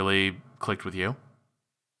Squad really clicked with you?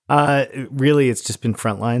 Really, it's just been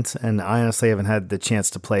Frontlines, and I honestly haven't had the chance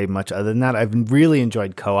to play much other than that. I've really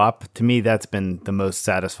enjoyed co-op. To me, that's been the most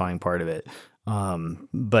satisfying part of it.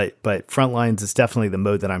 But Frontlines is definitely the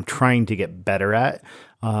mode that I'm trying to get better at.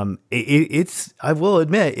 It's I will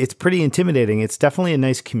admit, it's pretty intimidating. It's definitely a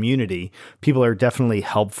nice community. People are definitely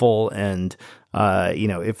helpful, and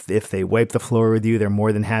if they wipe the floor with you, they're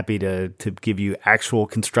more than happy to give you actual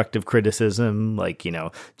constructive criticism, like,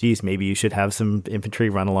 geez, maybe you should have some infantry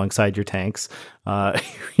run alongside your tanks,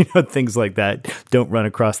 things like that. Don't run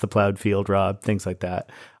across the plowed field, Rob, things like that.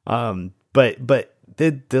 But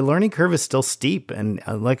the learning curve is still steep. And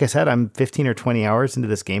like I said, I'm 15 or 20 hours into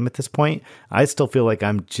this game at this point. I still feel like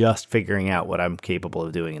I'm just figuring out what I'm capable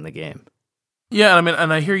of doing in the game. Yeah, I mean,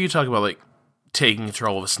 and I hear you talk about like taking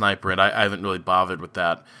control of a sniper, and I haven't really bothered with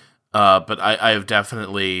that. But I have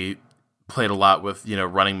definitely played a lot with,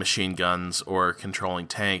 running machine guns or controlling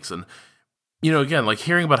tanks. And, again, like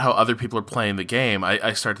hearing about how other people are playing the game,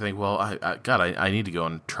 I start to think, well, I need to go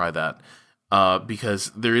and try that.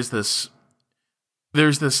 Because there's this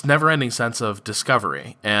never-ending sense of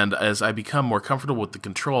discovery. And as I become more comfortable with the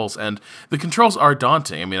controls, and the controls are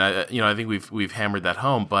daunting. I mean, I think we've hammered that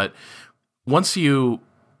home, but once you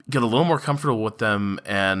get a little more comfortable with them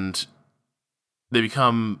and they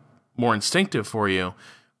become more instinctive for you,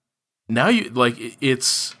 now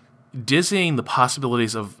it's dizzying the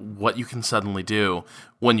possibilities of what you can suddenly do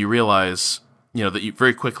when you realize, that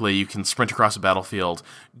very quickly you can sprint across a battlefield,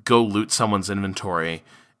 go loot someone's inventory,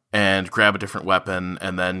 and grab a different weapon,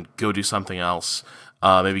 and then go do something else.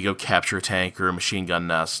 Maybe go capture a tank or a machine gun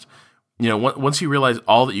nest. Once you realize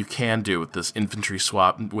all that you can do with this infantry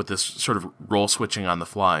swap, with this sort of role switching on the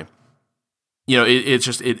fly,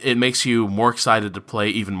 it makes you more excited to play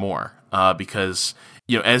even more, because,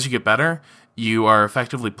 as you get better, you are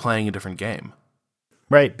effectively playing a different game.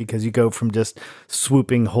 Right, because you go from just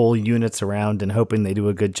swooping whole units around and hoping they do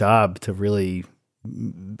a good job to really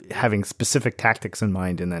having specific tactics in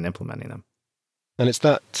mind and then implementing them. And it's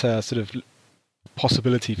that sort of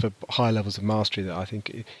possibility for high levels of mastery that I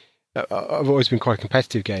think... I've always been quite a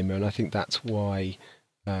competitive gamer, and I think that's why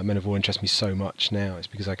Men of War interests me so much now. It's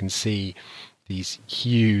because I can see these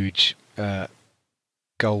huge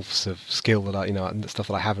gulfs of skill that and stuff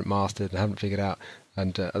that I haven't mastered and haven't figured out,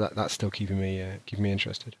 and that's still keeping me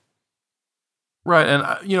interested. Right,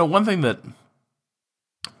 and one thing that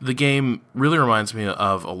the game really reminds me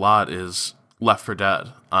of a lot is Left 4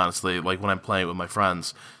 Dead. Honestly, like when I'm playing it with my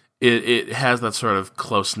friends, it has that sort of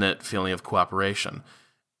close-knit feeling of cooperation.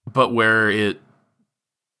 But where it,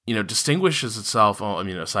 distinguishes itself,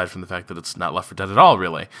 aside from the fact that it's not Left 4 Dead at all,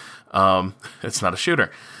 really, it's not a shooter.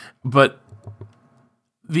 But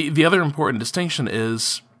the other important distinction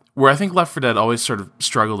is where I think Left 4 Dead always sort of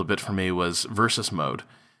struggled a bit for me was versus mode,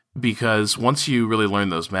 because once you really learn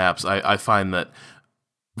those maps, I find that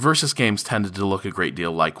versus games tended to look a great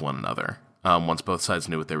deal like one another. Once both sides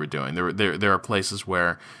knew what they were doing, there are places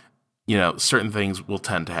where certain things will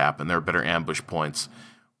tend to happen. There are better ambush points.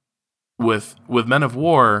 With Men of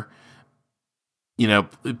War,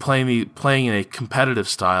 playing in a competitive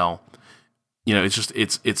style,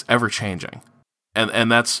 it's ever changing,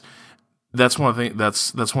 and that's one of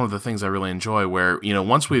the things I really enjoy. Where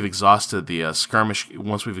once we've exhausted the skirmish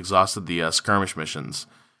missions,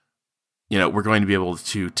 we're going to be able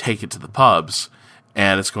to take it to the pubs,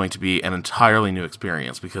 and it's going to be an entirely new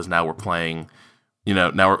experience because now we're playing,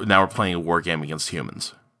 now we're playing a war game against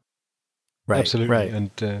humans. Right, absolutely, right.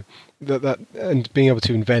 And that and being able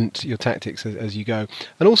to invent your tactics as you go,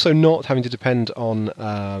 and also not having to depend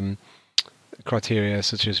on criteria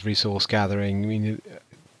such as resource gathering. I mean,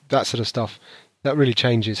 that sort of stuff that really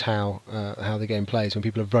changes how the game plays when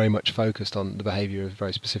people are very much focused on the behaviour of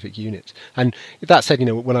very specific units. And that said,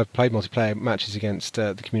 when I've played multiplayer matches against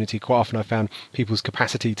the community, quite often I found people's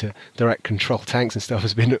capacity to direct control tanks and stuff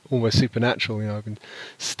has been almost supernatural. I've been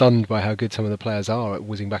stunned by how good some of the players are at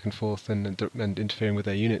whizzing back and forth and interfering with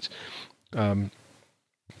their units. But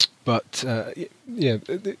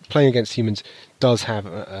playing against humans does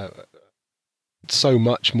have so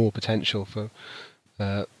much more potential for.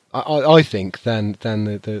 I think than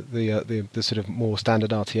the sort of more standard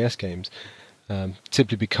RTS games,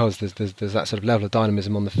 simply because there's that sort of level of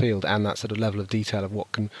dynamism on the field and that sort of level of detail of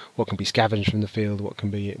what can be scavenged from the field, what can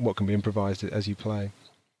be improvised as you play.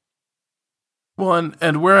 Well,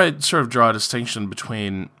 and where I sort of draw a distinction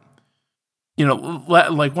between,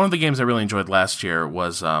 like one of the games I really enjoyed last year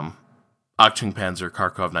was Achtung Panzer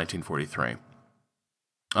Kharkov 1943,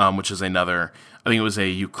 which is another. I think it was a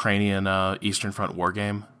Ukrainian Eastern Front war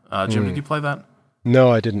game. Jim, did you play that?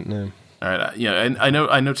 No, I didn't. No. All right, and I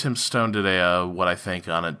know Tim Stone did a what I think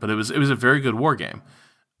on it, but it was a very good war game,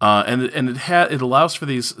 and it allows for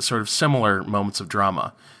these sort of similar moments of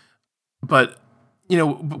drama, but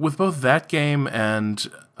with both that game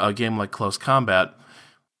and a game like Close Combat,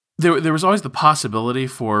 there was always the possibility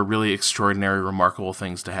for really extraordinary, remarkable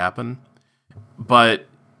things to happen, but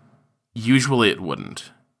usually it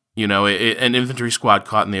wouldn't. An infantry squad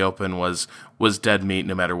caught in the open was dead meat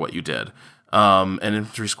no matter what you did. An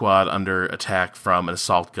infantry squad under attack from an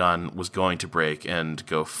assault gun was going to break and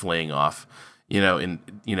go fleeing off, to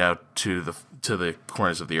the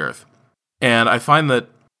corners of the earth. And I find that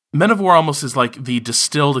Men of War almost is like the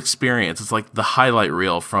distilled experience. It's like the highlight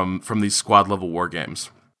reel from these squad level war games,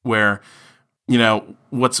 where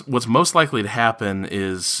what's most likely to happen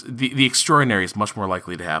is the extraordinary is much more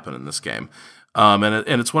likely to happen in this game,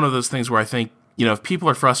 and it's one of those things where I think if people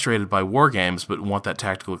are frustrated by war games but want that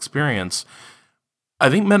tactical experience, I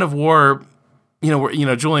think Men of War.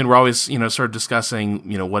 Julian, we're always sort of discussing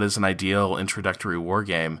what is an ideal introductory war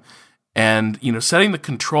game, and setting the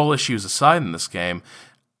control issues aside in this game,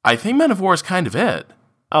 I think Men of War is kind of it.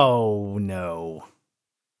 Oh, no.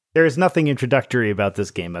 There is nothing introductory about this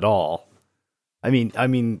game at all. I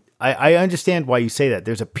understand why you say that.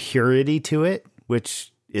 There's a purity to it,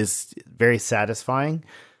 which is very satisfying.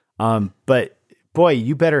 But boy,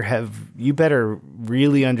 you better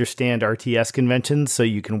really understand RTS conventions so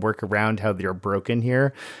you can work around how they're broken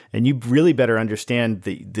here. And you really better understand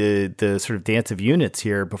the sort of dance of units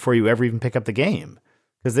here before you ever even pick up the game,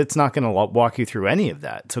 because it's not going to walk you through any of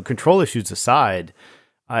that. So control issues aside,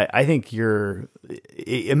 I think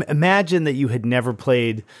imagine that you had never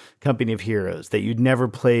played Company of Heroes, that you'd never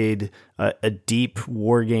played a deep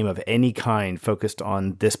war game of any kind focused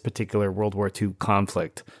on this particular World War II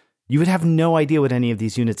conflict. You would have no idea what any of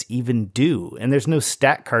these units even do. And there's no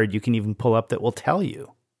stat card you can even pull up that will tell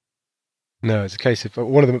you. No, it's a case of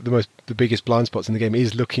one of the biggest blind spots in the game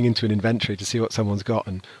is looking into an inventory to see what someone's got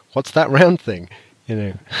and what's that round thing,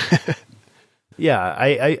 Yeah,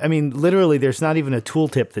 I mean, literally, there's not even a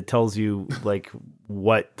tooltip that tells you like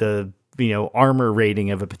what the armor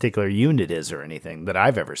rating of a particular unit is or anything that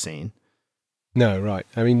I've ever seen. No, right.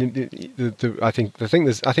 I mean, I think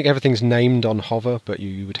everything's named on hover, but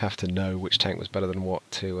you would have to know which tank was better than what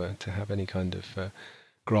to have any kind of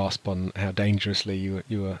grasp on how dangerously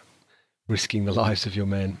you were risking the lives of your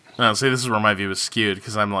men. Oh, see, this is where my view is skewed,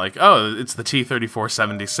 because I'm like, oh, it's the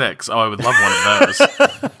T-34-76. Oh, I would love one of those.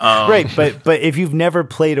 Right, but if you've never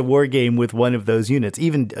played a war game with one of those units,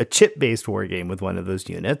 even a chip-based war game with one of those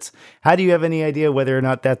units, how do you have any idea whether or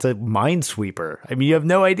not that's a minesweeper? I mean, you have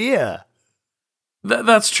no idea.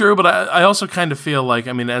 That's true, but I also kind of feel like,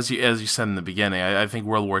 I mean, as you said in the beginning, I think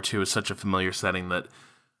World War II is such a familiar setting that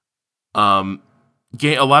a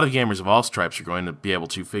lot of gamers of all stripes are going to be able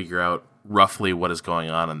to figure out roughly what is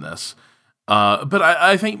going on in this. But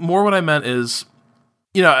I think more what I meant is,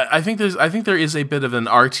 I think there is a bit of an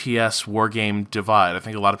RTS war game divide. I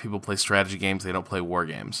think a lot of people play strategy games; they don't play war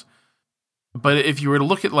games. But if you were to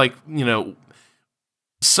look at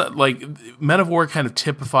Men of War kind of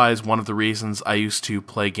typifies one of the reasons I used to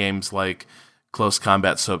play games like Close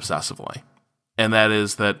Combat so obsessively. And that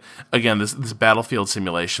is that, again, this battlefield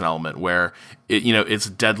simulation element where it's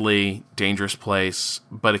a deadly, dangerous place,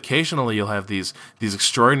 but occasionally you'll have these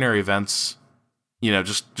extraordinary events,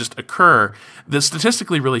 just occur that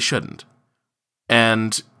statistically really shouldn't.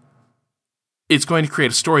 And it's going to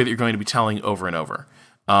create a story that you're going to be telling over and over.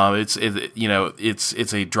 It's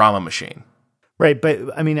a drama machine. Right, but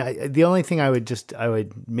I mean, the only thing I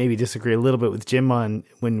would maybe disagree a little bit with Jim on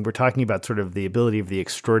when we're talking about sort of the ability of the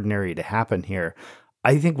extraordinary to happen here.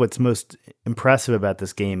 I think what's most impressive about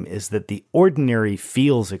this game is that the ordinary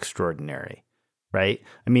feels extraordinary, right?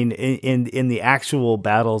 I mean, in the actual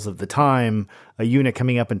battles of the time, a unit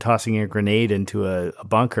coming up and tossing a grenade into a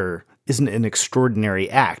bunker isn't an extraordinary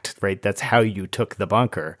act, right? That's how you took the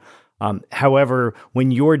bunker. However, when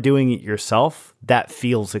you're doing it yourself, that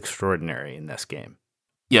feels extraordinary in this game.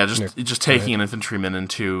 Yeah, just taking an infantryman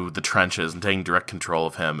into the trenches and taking direct control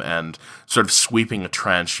of him and sort of sweeping a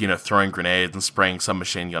trench, throwing grenades and spraying some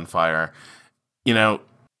machine gun fire.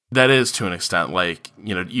 That is to an extent like,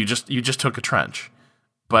 you just took a trench.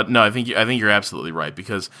 But no, I think you're absolutely right,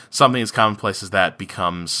 because something as commonplace as that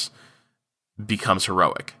becomes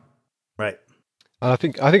heroic. Right. I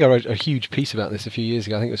think I wrote a huge piece about this a few years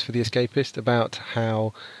ago. I think it was for The Escapist, about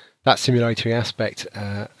how that simulatory aspect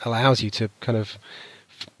allows you to kind of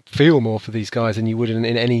feel more for these guys than you would in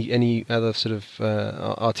any other sort of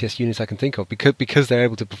RTS units I can think of, because they're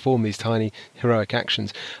able to perform these tiny heroic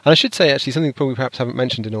actions. And I should say, actually, something probably perhaps haven't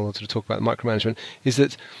mentioned in order to talk about micromanagement is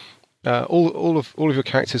that all of your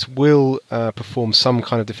characters will perform some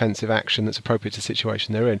kind of defensive action that's appropriate to the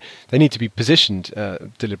situation they're in. They need to be positioned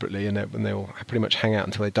deliberately, and they will pretty much hang out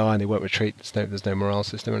until they die, and they won't retreat. There's no morale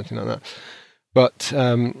system or anything like that. But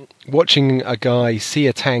watching a guy see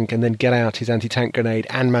a tank and then get out his anti-tank grenade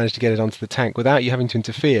and manage to get it onto the tank without you having to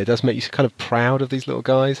interfere does make you kind of proud of these little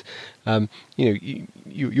guys.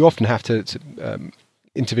 You often have to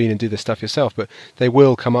intervene and do this stuff yourself, but they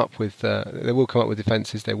will come up with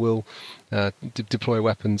defenses. They will deploy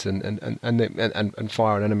weapons and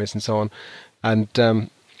fire on enemies and so on. And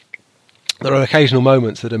there are occasional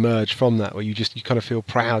moments that emerge from that where you kind of feel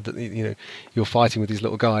proud that you're fighting with these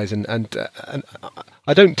little guys, and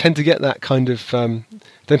I don't tend to get that kind of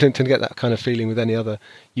feeling with any other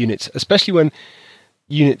units, especially when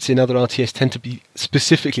units in other RTS tend to be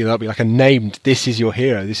specifically, that'll be like a named, this is your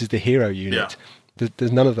hero, this is the hero unit. Yeah.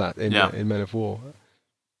 There's none of that in Men of War.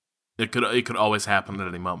 It could always happen at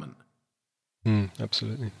any moment.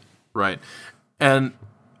 Absolutely. Right. And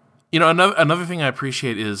another thing I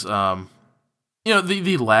appreciate is the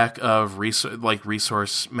lack of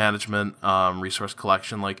resource management, resource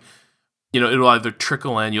collection. It'll either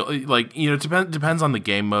trickle in. Depends on the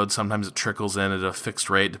game mode. Sometimes it trickles in at a fixed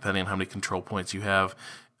rate, depending on how many control points you have.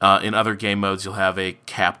 In other game modes, you'll have a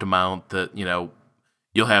capped amount that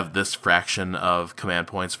you'll have this fraction of command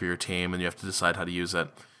points for your team, and you have to decide how to use it.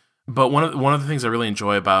 But one of the things I really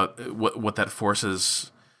enjoy about what that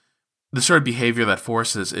forces, the sort of behavior that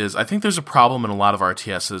forces, is I think there's a problem in a lot of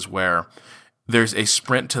RTSs where there's a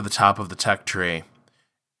sprint to the top of the tech tree,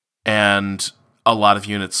 and a lot of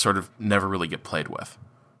units sort of never really get played with.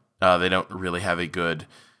 They don't really have a good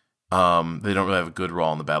role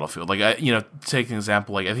on the battlefield. Take an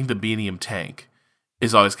example. I think the medium tank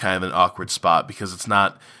is always kind of an awkward spot because it's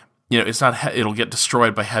not. It'll get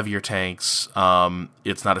destroyed by heavier tanks.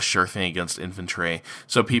 It's not a sure thing against infantry.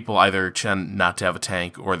 So people either tend not to have a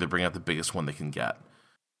tank, or they bring out the biggest one they can get.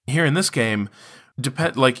 Here in this game,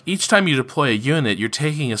 each time you deploy a unit, you're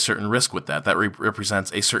taking a certain risk with that. That represents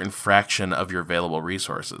a certain fraction of your available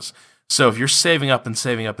resources. So if you're saving up and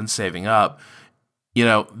saving up and saving up,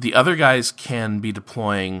 the other guys can be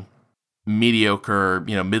deploying mediocre,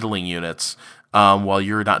 middling units, while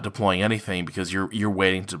you're not deploying anything because you're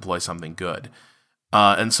waiting to deploy something good.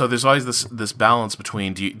 And so there's always this balance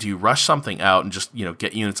between do you rush something out and just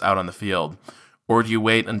get units out on the field, or do you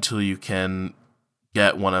wait until you can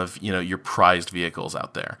get one of your prized vehicles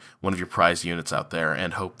out there, one of your prized units out there,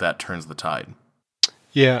 and hope that turns the tide.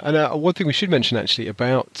 Yeah, and one thing we should mention actually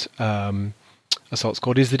about Assault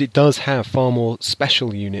Squad is that it does have far more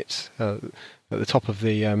special units at the top of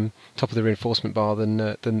the reinforcement bar than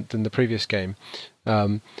the previous game,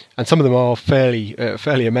 and some of them are fairly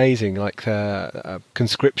amazing, like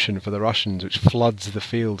conscription for the Russians, which floods the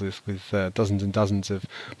field with dozens and dozens of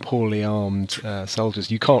poorly armed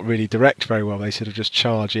soldiers. You can't really direct very well; they sort of just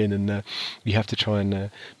charge in, and you have to try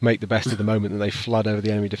and make the best of the moment that they flood over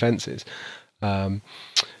the enemy defences.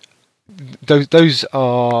 Those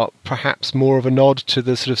are perhaps more of a nod to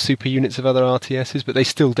the sort of super units of other RTSs, but they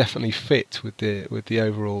still definitely fit with the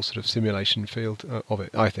overall sort of simulation field of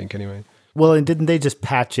it, I think, anyway. Well, and didn't they just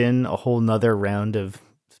patch in a whole nother round of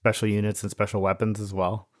special units and special weapons as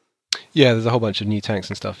well? Yeah, there's a whole bunch of new tanks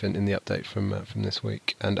and stuff in the update from this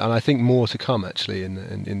week, and I think more to come actually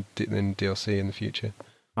in DLC in the future.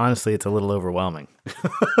 Honestly, it's a little overwhelming,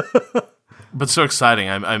 but so exciting.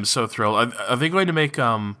 I'm so thrilled. Are they going to make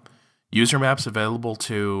user maps available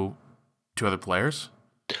to other players?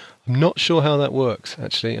 I'm not sure how that works,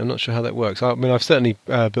 actually. I'm not sure how that works. I mean, I've certainly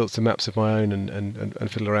built some maps of my own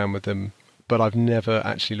and fiddled around with them, but I've never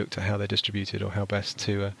actually looked at how they're distributed or how best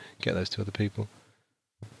to get those to other people.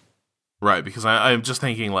 Right, because I'm just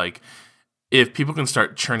thinking, if people can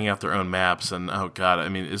start churning out their own maps, and oh god, I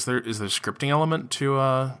mean, is there a scripting element to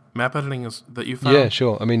map editing that you found? Yeah,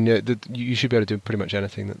 sure. I mean, you should be able to do pretty much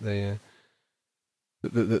anything that they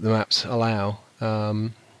the maps allow.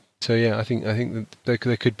 So yeah, I think that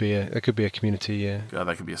there could be a community. God,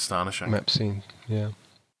 that could be astonishing. Map scene, yeah.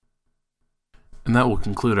 And that will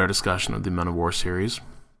conclude our discussion of the Men of War series.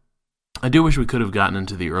 I do wish we could have gotten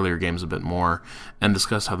into the earlier games a bit more and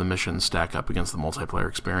discussed how the missions stack up against the multiplayer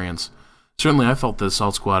experience. Certainly, I felt that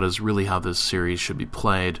Assault Squad is really how this series should be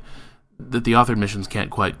played. That the authored missions can't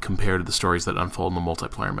quite compare to the stories that unfold in the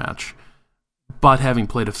multiplayer match. But having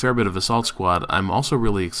played a fair bit of Assault Squad, I'm also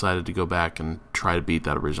really excited to go back and try to beat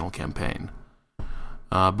that original campaign.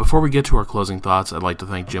 Before we get to our closing thoughts, I'd like to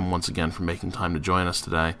thank Jim once again for making time to join us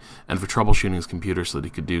today, and for troubleshooting his computer so that he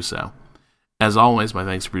could do so. As always, my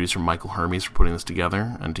thanks to producer Michael Hermes for putting this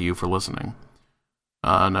together, and to you for listening.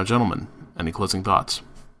 Now, gentlemen, any closing thoughts?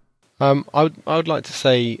 I would like to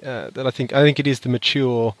say that I think it is the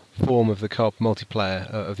mature form of the co-op multiplayer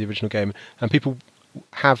of the original game, and people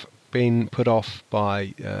have been put off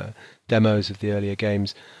by demos of the earlier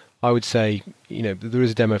games. I would say, there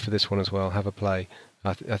is a demo for this one as well. Have a play.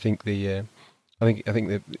 I think that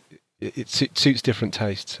it suits different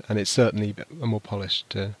tastes, and it's certainly a more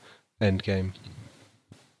polished end game.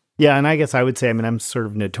 Yeah, and I guess I would say, I'm sort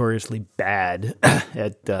of notoriously bad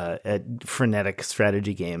at frenetic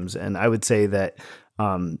strategy games, and I would say that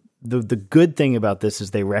the good thing about this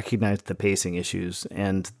is they recognize the pacing issues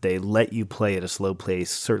and they let you play at a slow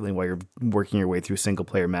pace, certainly while you're working your way through single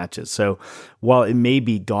player matches. So while it may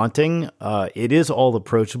be daunting, it is all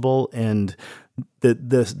approachable. And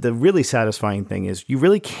the really satisfying thing is you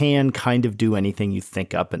really can kind of do anything you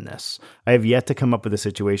think up in this. I have yet to come up with a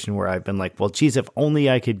situation where I've been like, well, geez, if only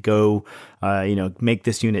I could go, make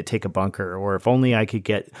this unit take a bunker, or if only I could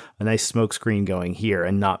get a nice smoke screen going here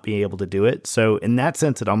and not be able to do it. So in that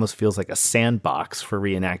sense, it almost feels like a sandbox for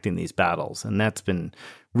reenacting these battles. And that's been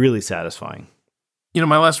really satisfying.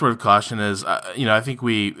 My last word of caution is, I think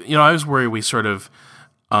I always worry we sort of,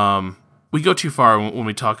 we go too far when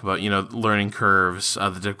we talk about, learning curves,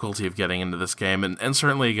 the difficulty of getting into this game. And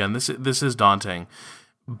certainly, again, this is daunting,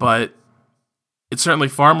 but it's certainly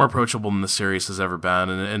far more approachable than the series has ever been.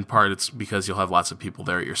 And in part, it's because you'll have lots of people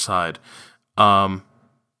there at your side. But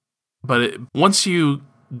once you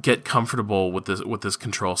get comfortable with this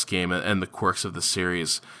control scheme and the quirks of the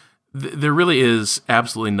series, there really is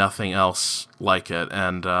absolutely nothing else like it.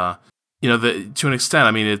 And, to an extent,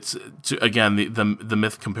 I mean, it's again the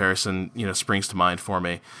myth comparison, springs to mind for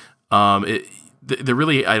me. There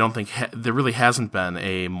really hasn't been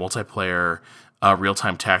a multiplayer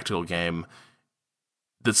real-time tactical game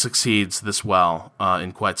that succeeds this well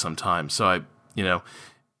in quite some time. So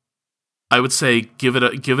I would say give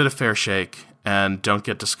it a fair shake and don't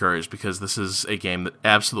get discouraged, because this is a game that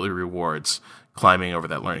absolutely rewards climbing over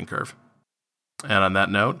that learning curve. And on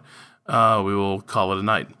that note, we will call it a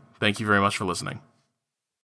night. Thank you very much for listening.